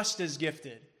Spurgeons just as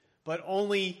gifted, but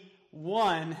only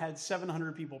one had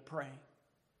 700 people praying.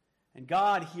 And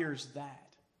God hears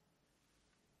that.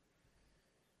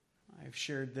 I've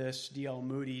shared this. D.L.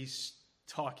 Moody's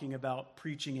talking about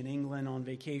preaching in England on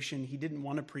vacation. He didn't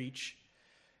want to preach.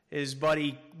 His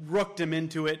buddy rooked him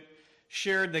into it,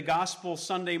 shared the gospel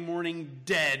Sunday morning,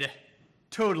 dead,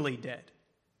 totally dead.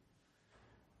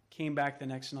 Came back the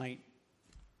next night.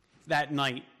 That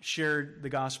night, shared the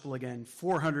gospel again.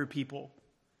 400 people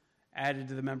added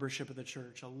to the membership of the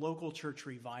church. A local church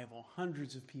revival.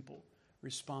 Hundreds of people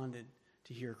responded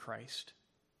to hear Christ.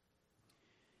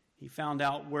 He found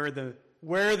out where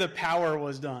the power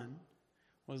was done.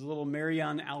 Was little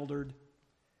Marianne Aldard.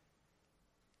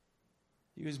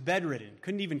 He was bedridden,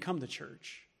 couldn't even come to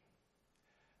church.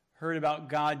 Heard about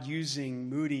God using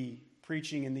Moody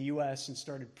preaching in the U.S. and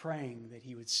started praying that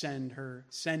he would send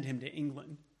him to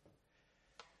England.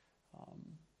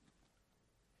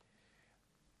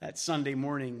 That Sunday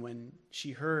morning when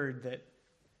she heard that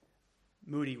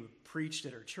Moody preached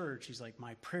at her church, he's like,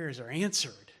 my prayers are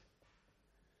answered.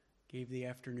 Gave the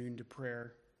afternoon to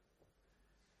prayer.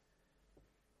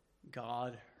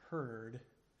 God heard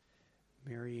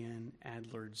Marianne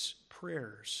Adlard's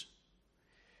prayers.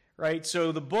 Right?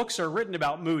 So the books are written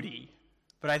about Moody.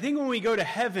 But I think when we go to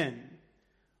heaven,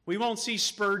 we won't see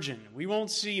Spurgeon. We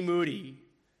won't see Moody.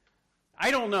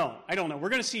 I don't know. We're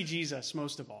going to see Jesus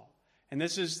most of all. And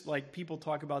this is like people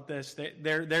talk about this.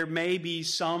 There may be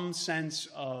some sense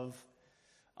of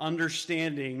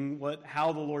understanding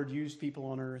how the Lord used people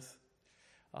on earth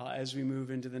as we move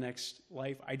into the next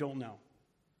life. I don't know.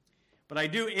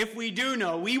 But if we do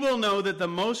know, we will know that the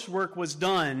most work was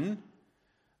done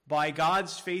by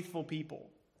God's faithful people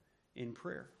in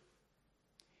prayer.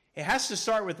 It has to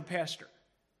start with the pastor.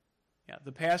 Yeah,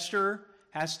 the pastor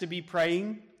has to be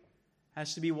praying,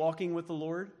 has to be walking with the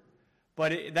Lord.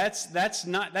 But that's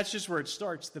just where it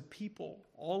starts. The people,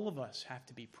 all of us have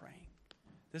to be praying.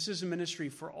 This is a ministry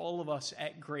for all of us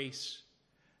at Grace.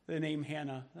 The name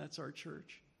Hannah, that's our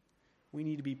church. We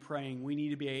need to be praying. We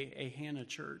need to be a Hannah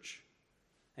church,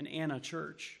 an Anna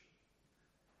church.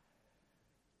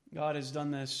 God has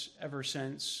done this ever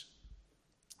since.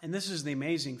 And this is the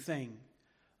amazing thing.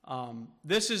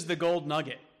 This is the gold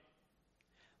nugget.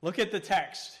 Look at the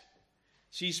text.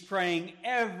 She's praying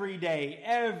every day,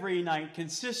 every night,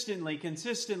 consistently.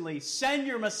 Send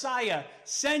your Messiah.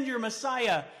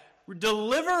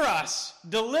 Deliver us.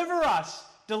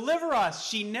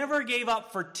 She never gave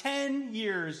up for 10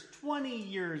 years, 20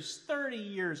 years, 30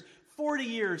 years, 40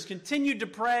 years. Continued to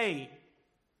pray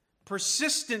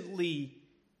persistently.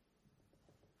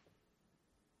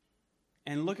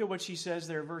 And look at what she says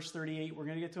there, verse 38. We're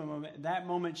going to get to a moment. At that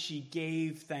moment, she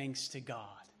gave thanks to God.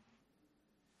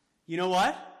 You know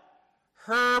what?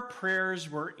 Her prayers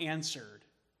were answered.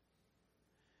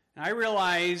 And I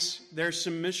realize there's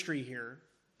some mystery here.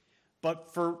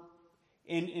 But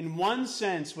in one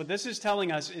sense, what this is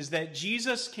telling us is that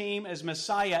Jesus came as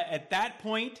Messiah at that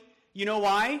point. You know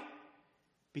why?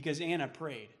 Because Anna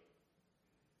prayed.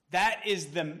 That is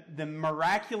the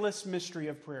miraculous mystery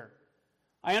of prayer.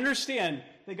 I understand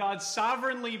that God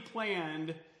sovereignly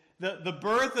planned the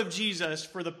birth of Jesus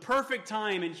for the perfect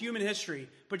time in human history.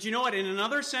 But you know what? In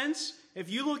another sense, if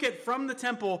you look at from the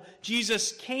temple,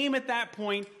 Jesus came at that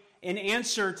point in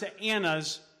answer to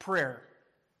Anna's prayer.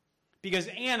 Because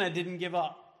Anna didn't give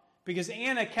up. Because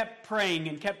Anna kept praying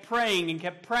and kept praying and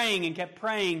kept praying and kept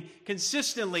praying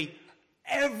consistently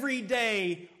every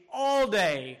day, all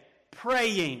day,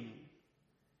 praying.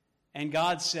 And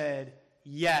God said,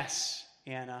 yes,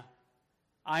 Anna,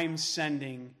 I'm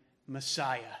sending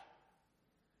Messiah.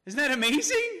 Isn't that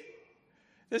amazing?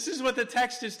 This is what the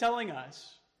text is telling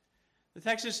us. The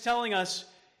text is telling us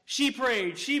she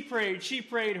prayed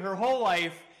her whole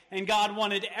life, and God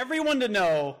wanted everyone to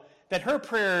know that her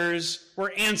prayers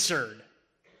were answered.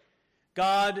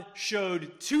 God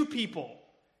showed two people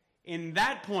in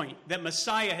that point that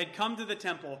Messiah had come to the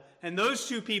temple, and those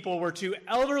two people were two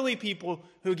elderly people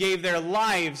who gave their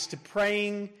lives to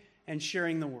praying and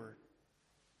sharing the word.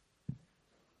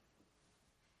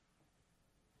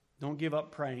 Don't give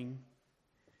up praying.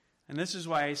 And this is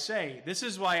why I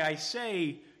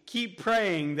say, keep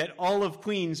praying that all of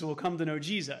Queens will come to know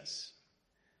Jesus.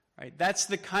 Right? That's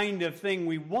the kind of thing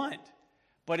we want.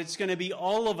 But it's going to be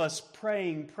all of us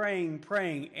praying,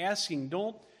 asking.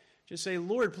 Don't just say,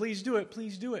 Lord, please do it,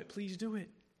 please do it, please do it.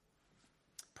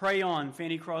 Pray on.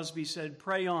 Fanny Crosby said,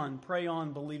 pray on,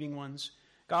 believing ones.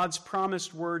 God's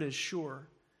promised word is sure,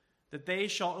 that they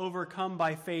shall overcome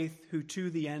by faith who to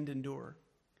the end endure.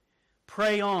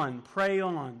 Pray on,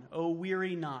 O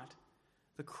weary not,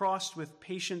 the cross with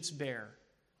patience bear,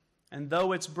 and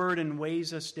though its burden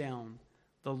weighs us down,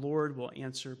 the Lord will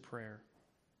answer prayer.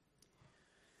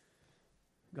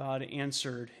 God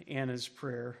answered Anna's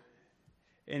prayer.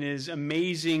 In his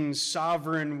amazing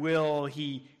sovereign will,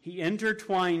 he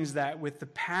intertwines that with the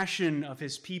passion of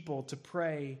his people to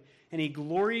pray, and he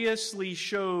gloriously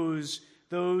shows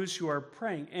those who are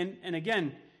praying. And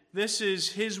again, this is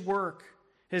his work,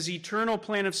 his eternal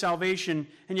plan of salvation,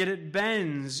 and yet it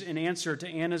bends in answer to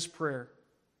Anna's prayer.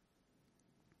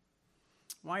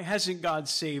 Why hasn't God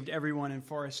saved everyone in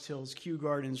Forest Hills, Kew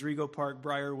Gardens, Rego Park,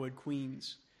 Briarwood,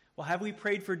 Queens? Well, have we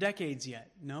prayed for decades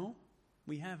yet? No,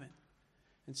 we haven't.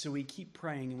 And so we keep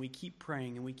praying, and we keep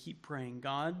praying, and we keep praying.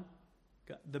 God,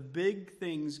 the big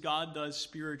things God does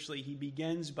spiritually, he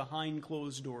begins behind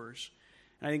closed doors.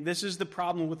 And I think this is the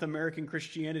problem with American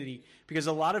Christianity, because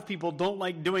a lot of people don't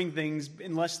like doing things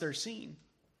unless they're seen.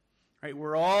 Right?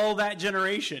 We're all that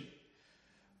generation.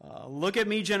 Look at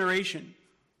me generation.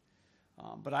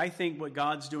 But I think what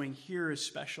God's doing here is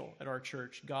special at our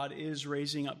church. God is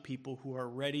raising up people who are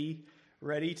ready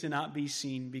to not be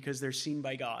seen because they're seen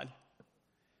by God.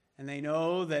 And they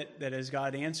know that as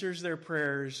God answers their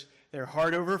prayers, their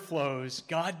heart overflows.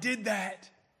 God did that.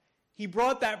 He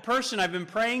brought that person I've been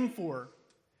praying for,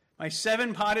 my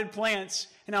 7 potted plants,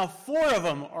 and now 4 of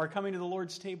them are coming to the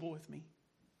Lord's table with me.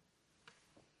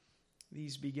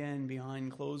 These begin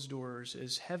behind closed doors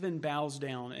as heaven bows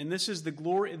down. And this is the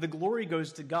glory. The glory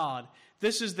goes to God.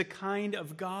 This is the kind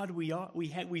of God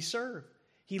we serve.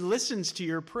 He listens to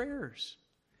your prayers.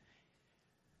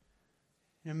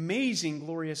 An amazing,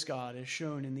 glorious God is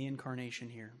shown in the incarnation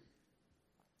here.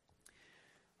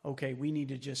 Okay, we need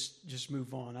to just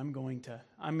move on. I'm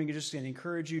just going to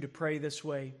encourage you to pray this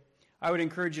way. I would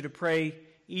encourage you to pray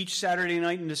each Saturday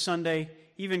night into Sunday.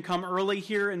 Even come early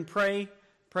here and pray.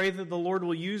 Pray that the Lord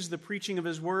will use the preaching of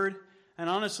his word. And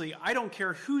honestly, I don't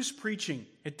care who's preaching.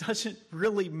 It doesn't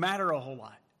really matter a whole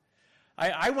lot.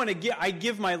 I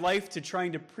give my life to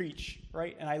trying to preach,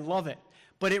 right? And I love it.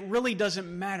 But it really doesn't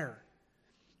matter,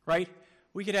 right?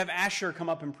 We could have Asher come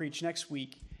up and preach next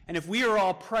week. And if we are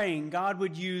all praying, God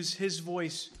would use his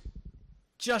voice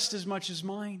just as much as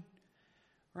mine,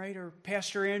 right? Or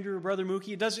Pastor Andrew or Brother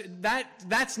Mookie.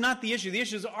 That's not the issue. The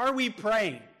issue is, are we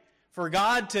praying for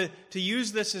God to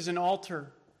use this as an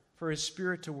altar for his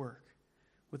Spirit to work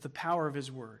with the power of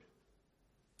his word?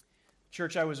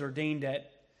 Church I was ordained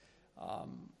at,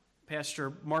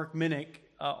 Pastor Mark Minnick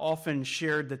often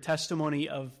shared the testimony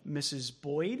of Mrs.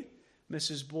 Boyd.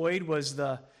 Mrs. Boyd was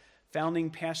the founding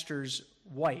pastor's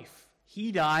wife.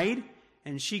 He died,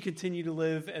 and she continued to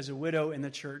live as a widow in the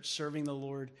church, serving the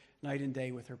Lord night and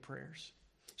day with her prayers.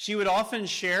 She would often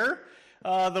share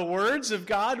the words of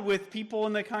God with people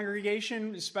in the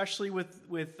congregation, especially with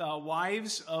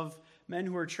wives of men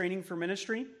who are training for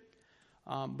ministry.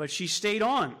 But she stayed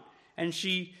on, and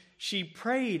she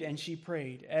prayed and she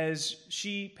prayed. As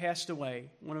she passed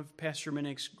away, one of Pastor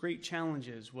Minnick's great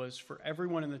challenges was for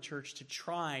everyone in the church to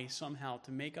try somehow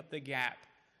to make up the gap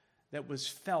that was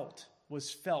felt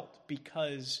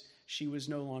because she was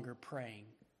no longer praying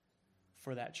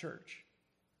for that church.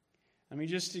 Let me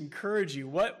just encourage you.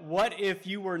 What if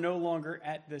you were no longer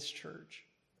at this church?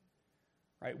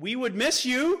 Right? We would miss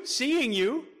you, seeing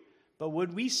you, but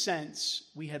would we sense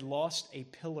we had lost a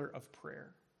pillar of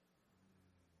prayer?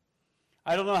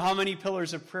 I don't know how many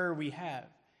pillars of prayer we have.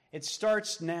 It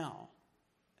starts now.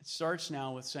 It starts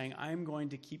now with saying, I'm going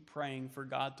to keep praying for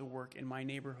God to work in my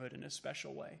neighborhood in a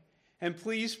special way. And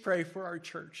please pray for our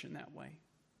church in that way.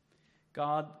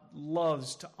 God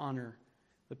loves to honor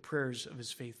the prayers of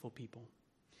his faithful people.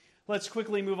 Let's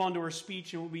quickly move on to her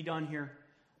speech and we'll be done here.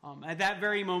 At that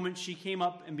very moment, she came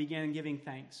up and began giving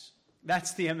thanks.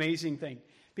 That's the amazing thing.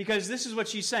 Because this is what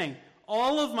she's saying.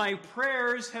 All of my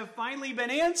prayers have finally been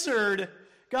answered.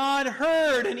 God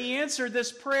heard and he answered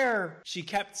this prayer. She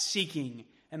kept seeking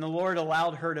and the Lord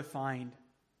allowed her to find.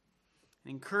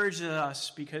 And encourages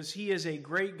us because he is a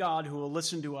great God who will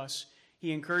listen to us.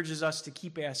 He encourages us to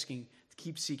keep asking, to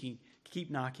keep seeking, to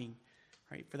keep knocking.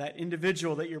 right? For that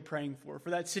individual that you're praying for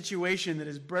that situation that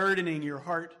is burdening your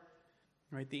heart,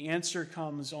 right? The answer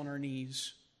comes on her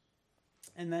knees.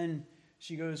 And then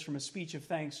she goes from a speech of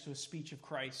thanks to a speech of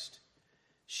Christ.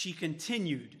 She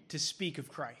continued to speak of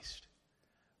Christ,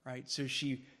 right? So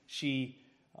she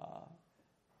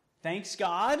thanks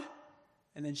God,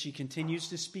 and then she continues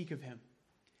to speak of him.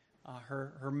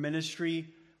 Her ministry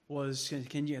was,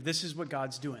 this is what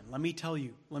God's doing. Let me tell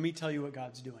you what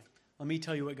God's doing. Let me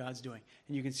tell you what God's doing.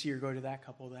 And you can see her go to that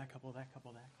couple, that couple, that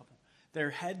couple, that couple.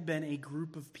 There had been a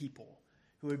group of people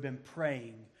who had been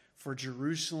praying for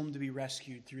Jerusalem to be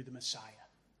rescued through the Messiah.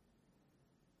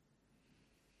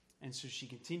 And so she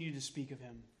continued to speak of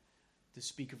him, to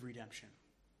speak of redemption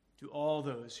to all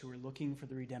those who are looking for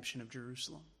the redemption of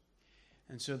Jerusalem.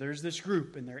 And so there's this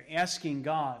group, and they're asking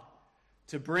God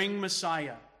to bring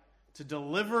Messiah, to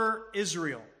deliver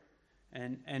Israel.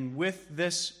 And with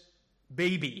this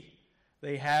baby,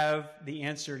 they have the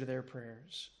answer to their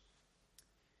prayers.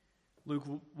 Luke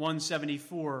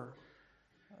 1:74,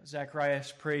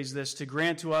 Zacharias prays this, to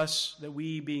grant to us that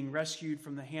we, being rescued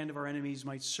from the hand of our enemies,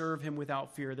 might serve him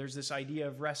without fear. There's this idea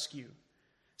of rescue.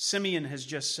 Simeon has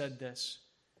just said this,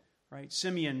 right?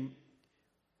 Simeon,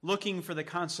 looking for the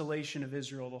consolation of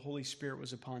Israel, the Holy Spirit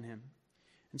was upon him.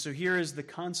 And so here is the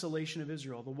consolation of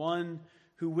Israel, the one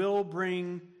who will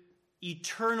bring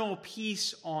eternal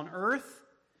peace on earth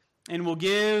and will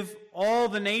give all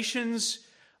the nations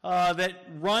that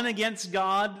run against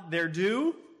God their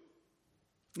due,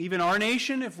 even our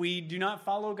nation, if we do not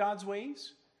follow God's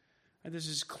ways. And this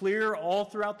is clear all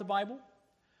throughout the Bible.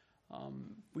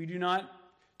 We do not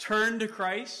turn to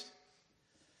Christ,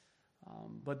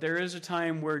 but there is a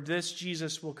time where this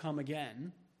Jesus will come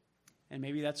again, and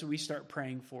maybe that's what we start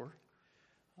praying for.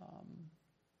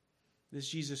 This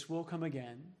Jesus will come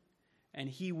again, and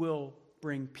he will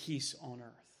bring peace on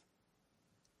earth.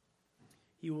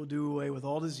 He will do away with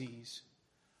all disease.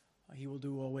 He will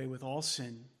do away with all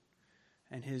sin.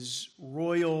 And his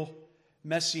royal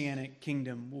messianic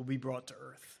kingdom will be brought to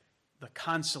earth. The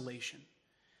consolation.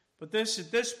 But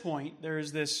at this point, there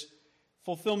is this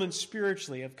fulfillment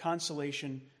spiritually of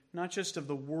consolation, not just of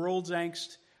the world's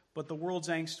angst, but the world's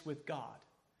angst with God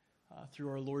through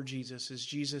our Lord Jesus, as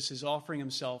Jesus is offering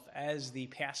himself as the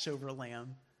Passover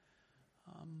lamb.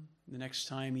 The next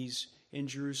time he's in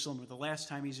Jerusalem, or the last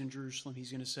time he's in Jerusalem,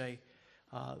 he's going to say,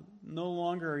 no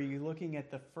longer are you looking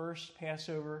at the first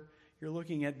Passover, you're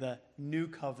looking at the new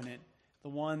covenant, the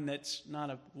one that's not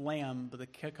a lamb, but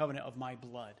the covenant of my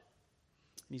blood.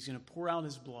 And he's going to pour out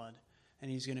his blood,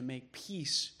 and he's going to make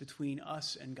peace between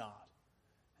us and God.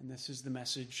 And this is the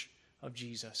message of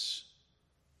Jesus.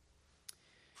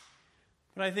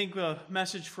 But I think the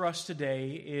message for us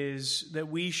today is that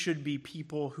we should be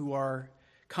people who are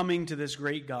coming to this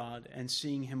great God and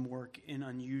seeing him work in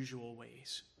unusual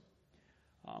ways.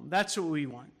 That's what we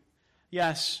want.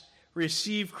 Yes,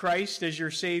 receive Christ as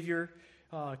your Savior,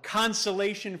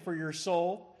 consolation for your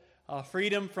soul,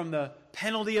 freedom from the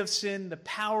penalty of sin, the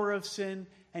power of sin,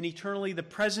 and eternally the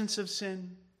presence of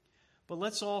sin. But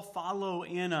let's all follow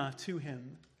Anna to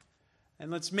him, and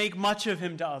let's make much of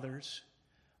him to others.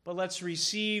 But let's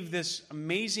receive this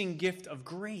amazing gift of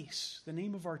grace, the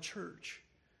name of our church,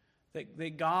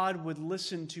 that God would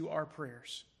listen to our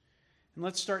prayers. And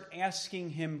let's start asking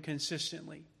him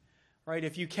consistently. Right?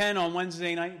 If you can on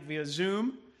Wednesday night via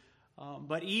Zoom,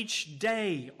 but each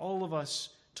day, all of us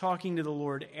talking to the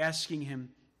Lord, asking him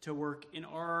to work in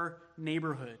our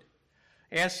neighborhood,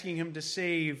 asking him to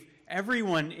save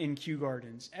everyone in Kew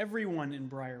Gardens, everyone in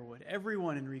Briarwood,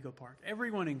 everyone in Rego Park,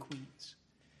 everyone in Queens,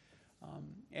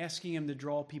 asking him to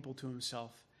draw people to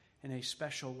himself in a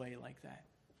special way like that.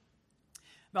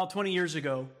 About 20 years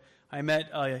ago, I met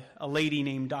a lady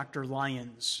named Dr.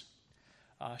 Lyons.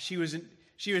 She was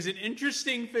an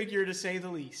interesting figure, to say the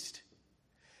least.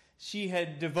 She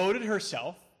had devoted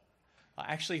herself,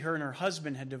 actually her and her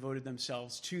husband had devoted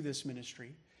themselves to this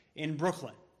ministry in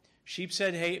Brooklyn,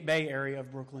 Sheepshead Bay area of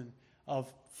Brooklyn,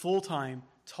 of full-time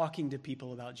talking to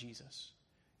people about Jesus,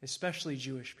 especially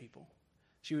Jewish people.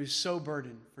 She was so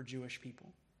burdened for Jewish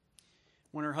people.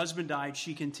 When her husband died,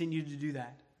 she continued to do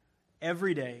that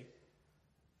every day,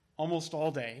 almost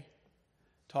all day,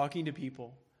 talking to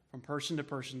people from person to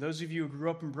person. Those of you who grew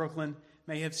up in Brooklyn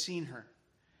may have seen her.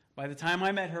 By the time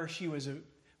I met her, she was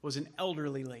an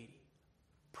elderly lady,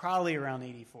 probably around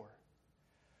 84.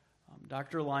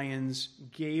 Dr. Lyons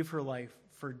gave her life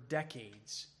for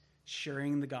decades,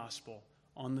 sharing the gospel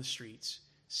on the streets,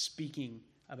 speaking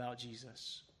about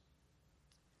Jesus.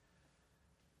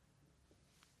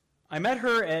 I met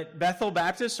her at Bethel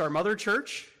Baptist, our mother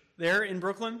church, there in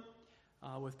Brooklyn,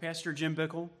 with Pastor Jim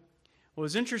Bickle. What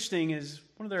was interesting is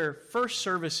one of their first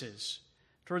services,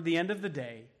 toward the end of the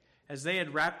day, as they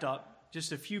had wrapped up,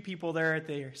 just a few people there at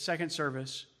their second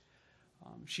service,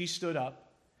 she stood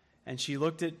up and she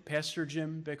looked at Pastor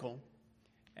Jim Bickle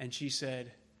and she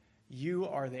said, "You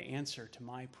are the answer to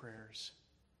my prayers.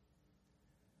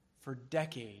 For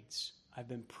decades, I've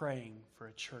been praying for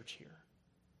a church here."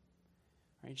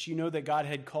 Right? She knew that God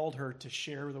had called her to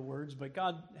share the words, but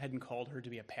God hadn't called her to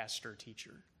be a pastor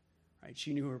teacher. Right?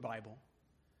 She knew her Bible.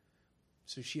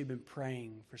 So she had been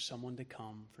praying for someone to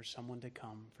come, for someone to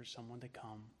come, for someone to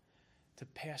come, to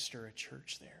pastor a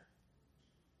church there.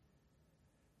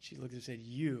 She looked and said,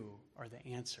 "You are the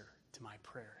answer to my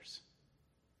prayers."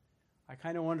 I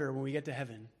kind of wonder when we get to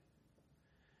heaven,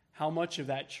 how much of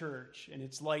that church and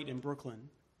its light in Brooklyn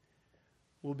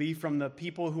will be from the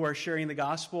people who are sharing the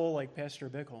gospel like Pastor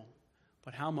Bickle,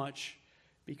 but how much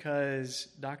because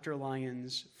Dr.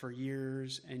 Lyons for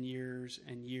years and years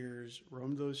and years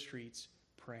roamed those streets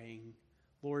praying,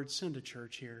 "Lord, send a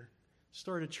church here.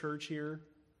 Start a church here."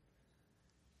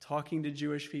 Talking to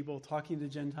Jewish people, talking to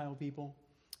Gentile people,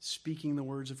 speaking the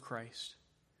words of Christ.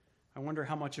 I wonder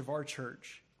how much of our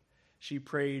church she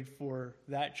prayed for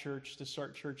that church to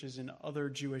start churches in other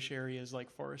Jewish areas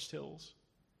like Forest Hills.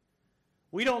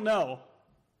 We don't know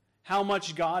how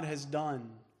much God has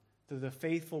done through the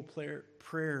faithful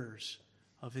prayers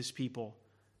of his people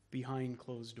behind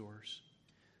closed doors.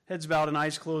 Heads bowed and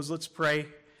eyes closed. Let's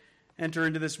pray. Enter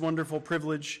into this wonderful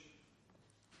privilege.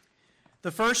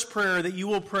 The first prayer that you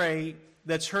will pray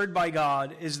that's heard by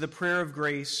God is the prayer of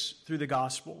grace through the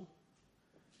gospel.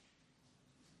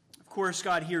 Of course,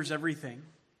 God hears everything.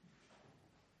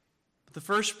 But the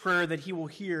first prayer that he will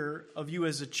hear of you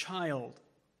as a child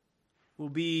will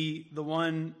be the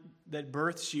one that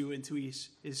births you into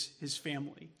his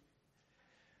family.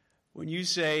 When you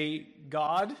say,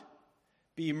 "God,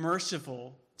 be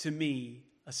merciful to me,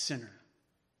 a sinner,"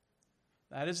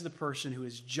 that is the person who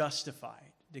is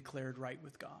justified, declared right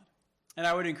with God. And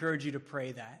I would encourage you to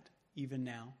pray that even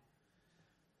now.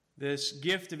 This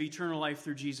gift of eternal life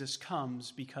through Jesus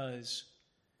comes because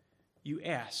you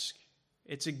ask.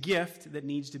 It's a gift that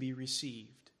needs to be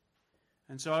received.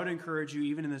 And so I would encourage you,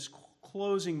 even in this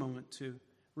closing moment, to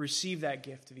receive that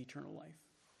gift of eternal life.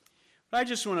 But I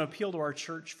just want to appeal to our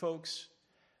church folks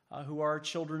who are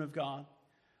children of God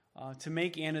to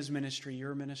make Anna's ministry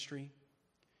your ministry.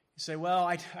 You say, "Well,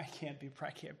 I can't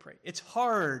pray. It's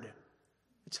hard.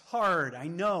 It's hard. I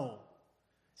know.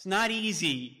 It's not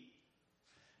easy."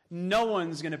 No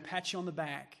one's going to pat you on the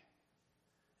back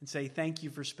and say, "Thank you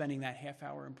for spending that half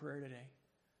hour in prayer today."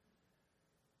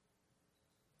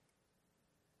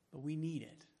 But we need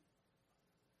it.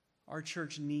 Our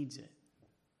church needs it.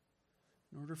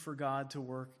 In order for God to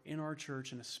work in our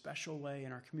church in a special way,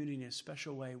 in our community in a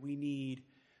special way, we need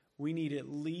at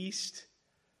least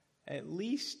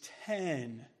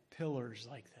 10 pillars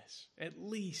like this. At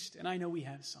least. And I know we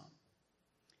have some.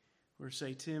 We're going to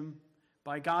say, "Tim,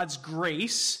 by God's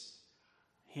grace,"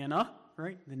 Hannah,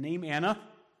 right? The name Anna,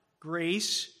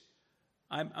 grace,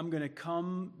 I'm going to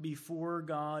come before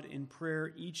God in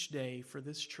prayer each day for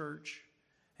this church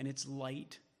and its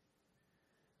light.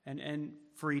 And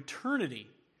for eternity.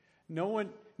 No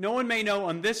one may know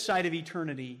on this side of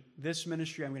eternity this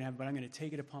ministry I'm going to have, but I'm going to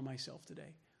take it upon myself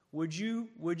today. Would you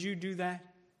do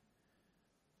that?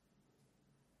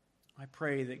 I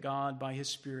pray that God, by his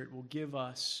Spirit, will give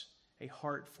us a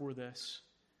heart for this,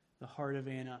 the heart of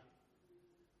Anna,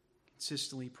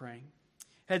 consistently praying.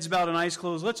 Heads bowed and eyes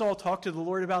closed. Let's all talk to the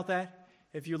Lord about that.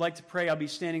 If you'd like to pray, I'll be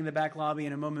standing in the back lobby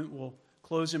in a moment. We'll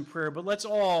close in prayer. But let's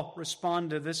all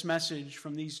respond to this message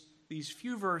from these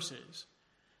few verses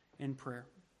in prayer.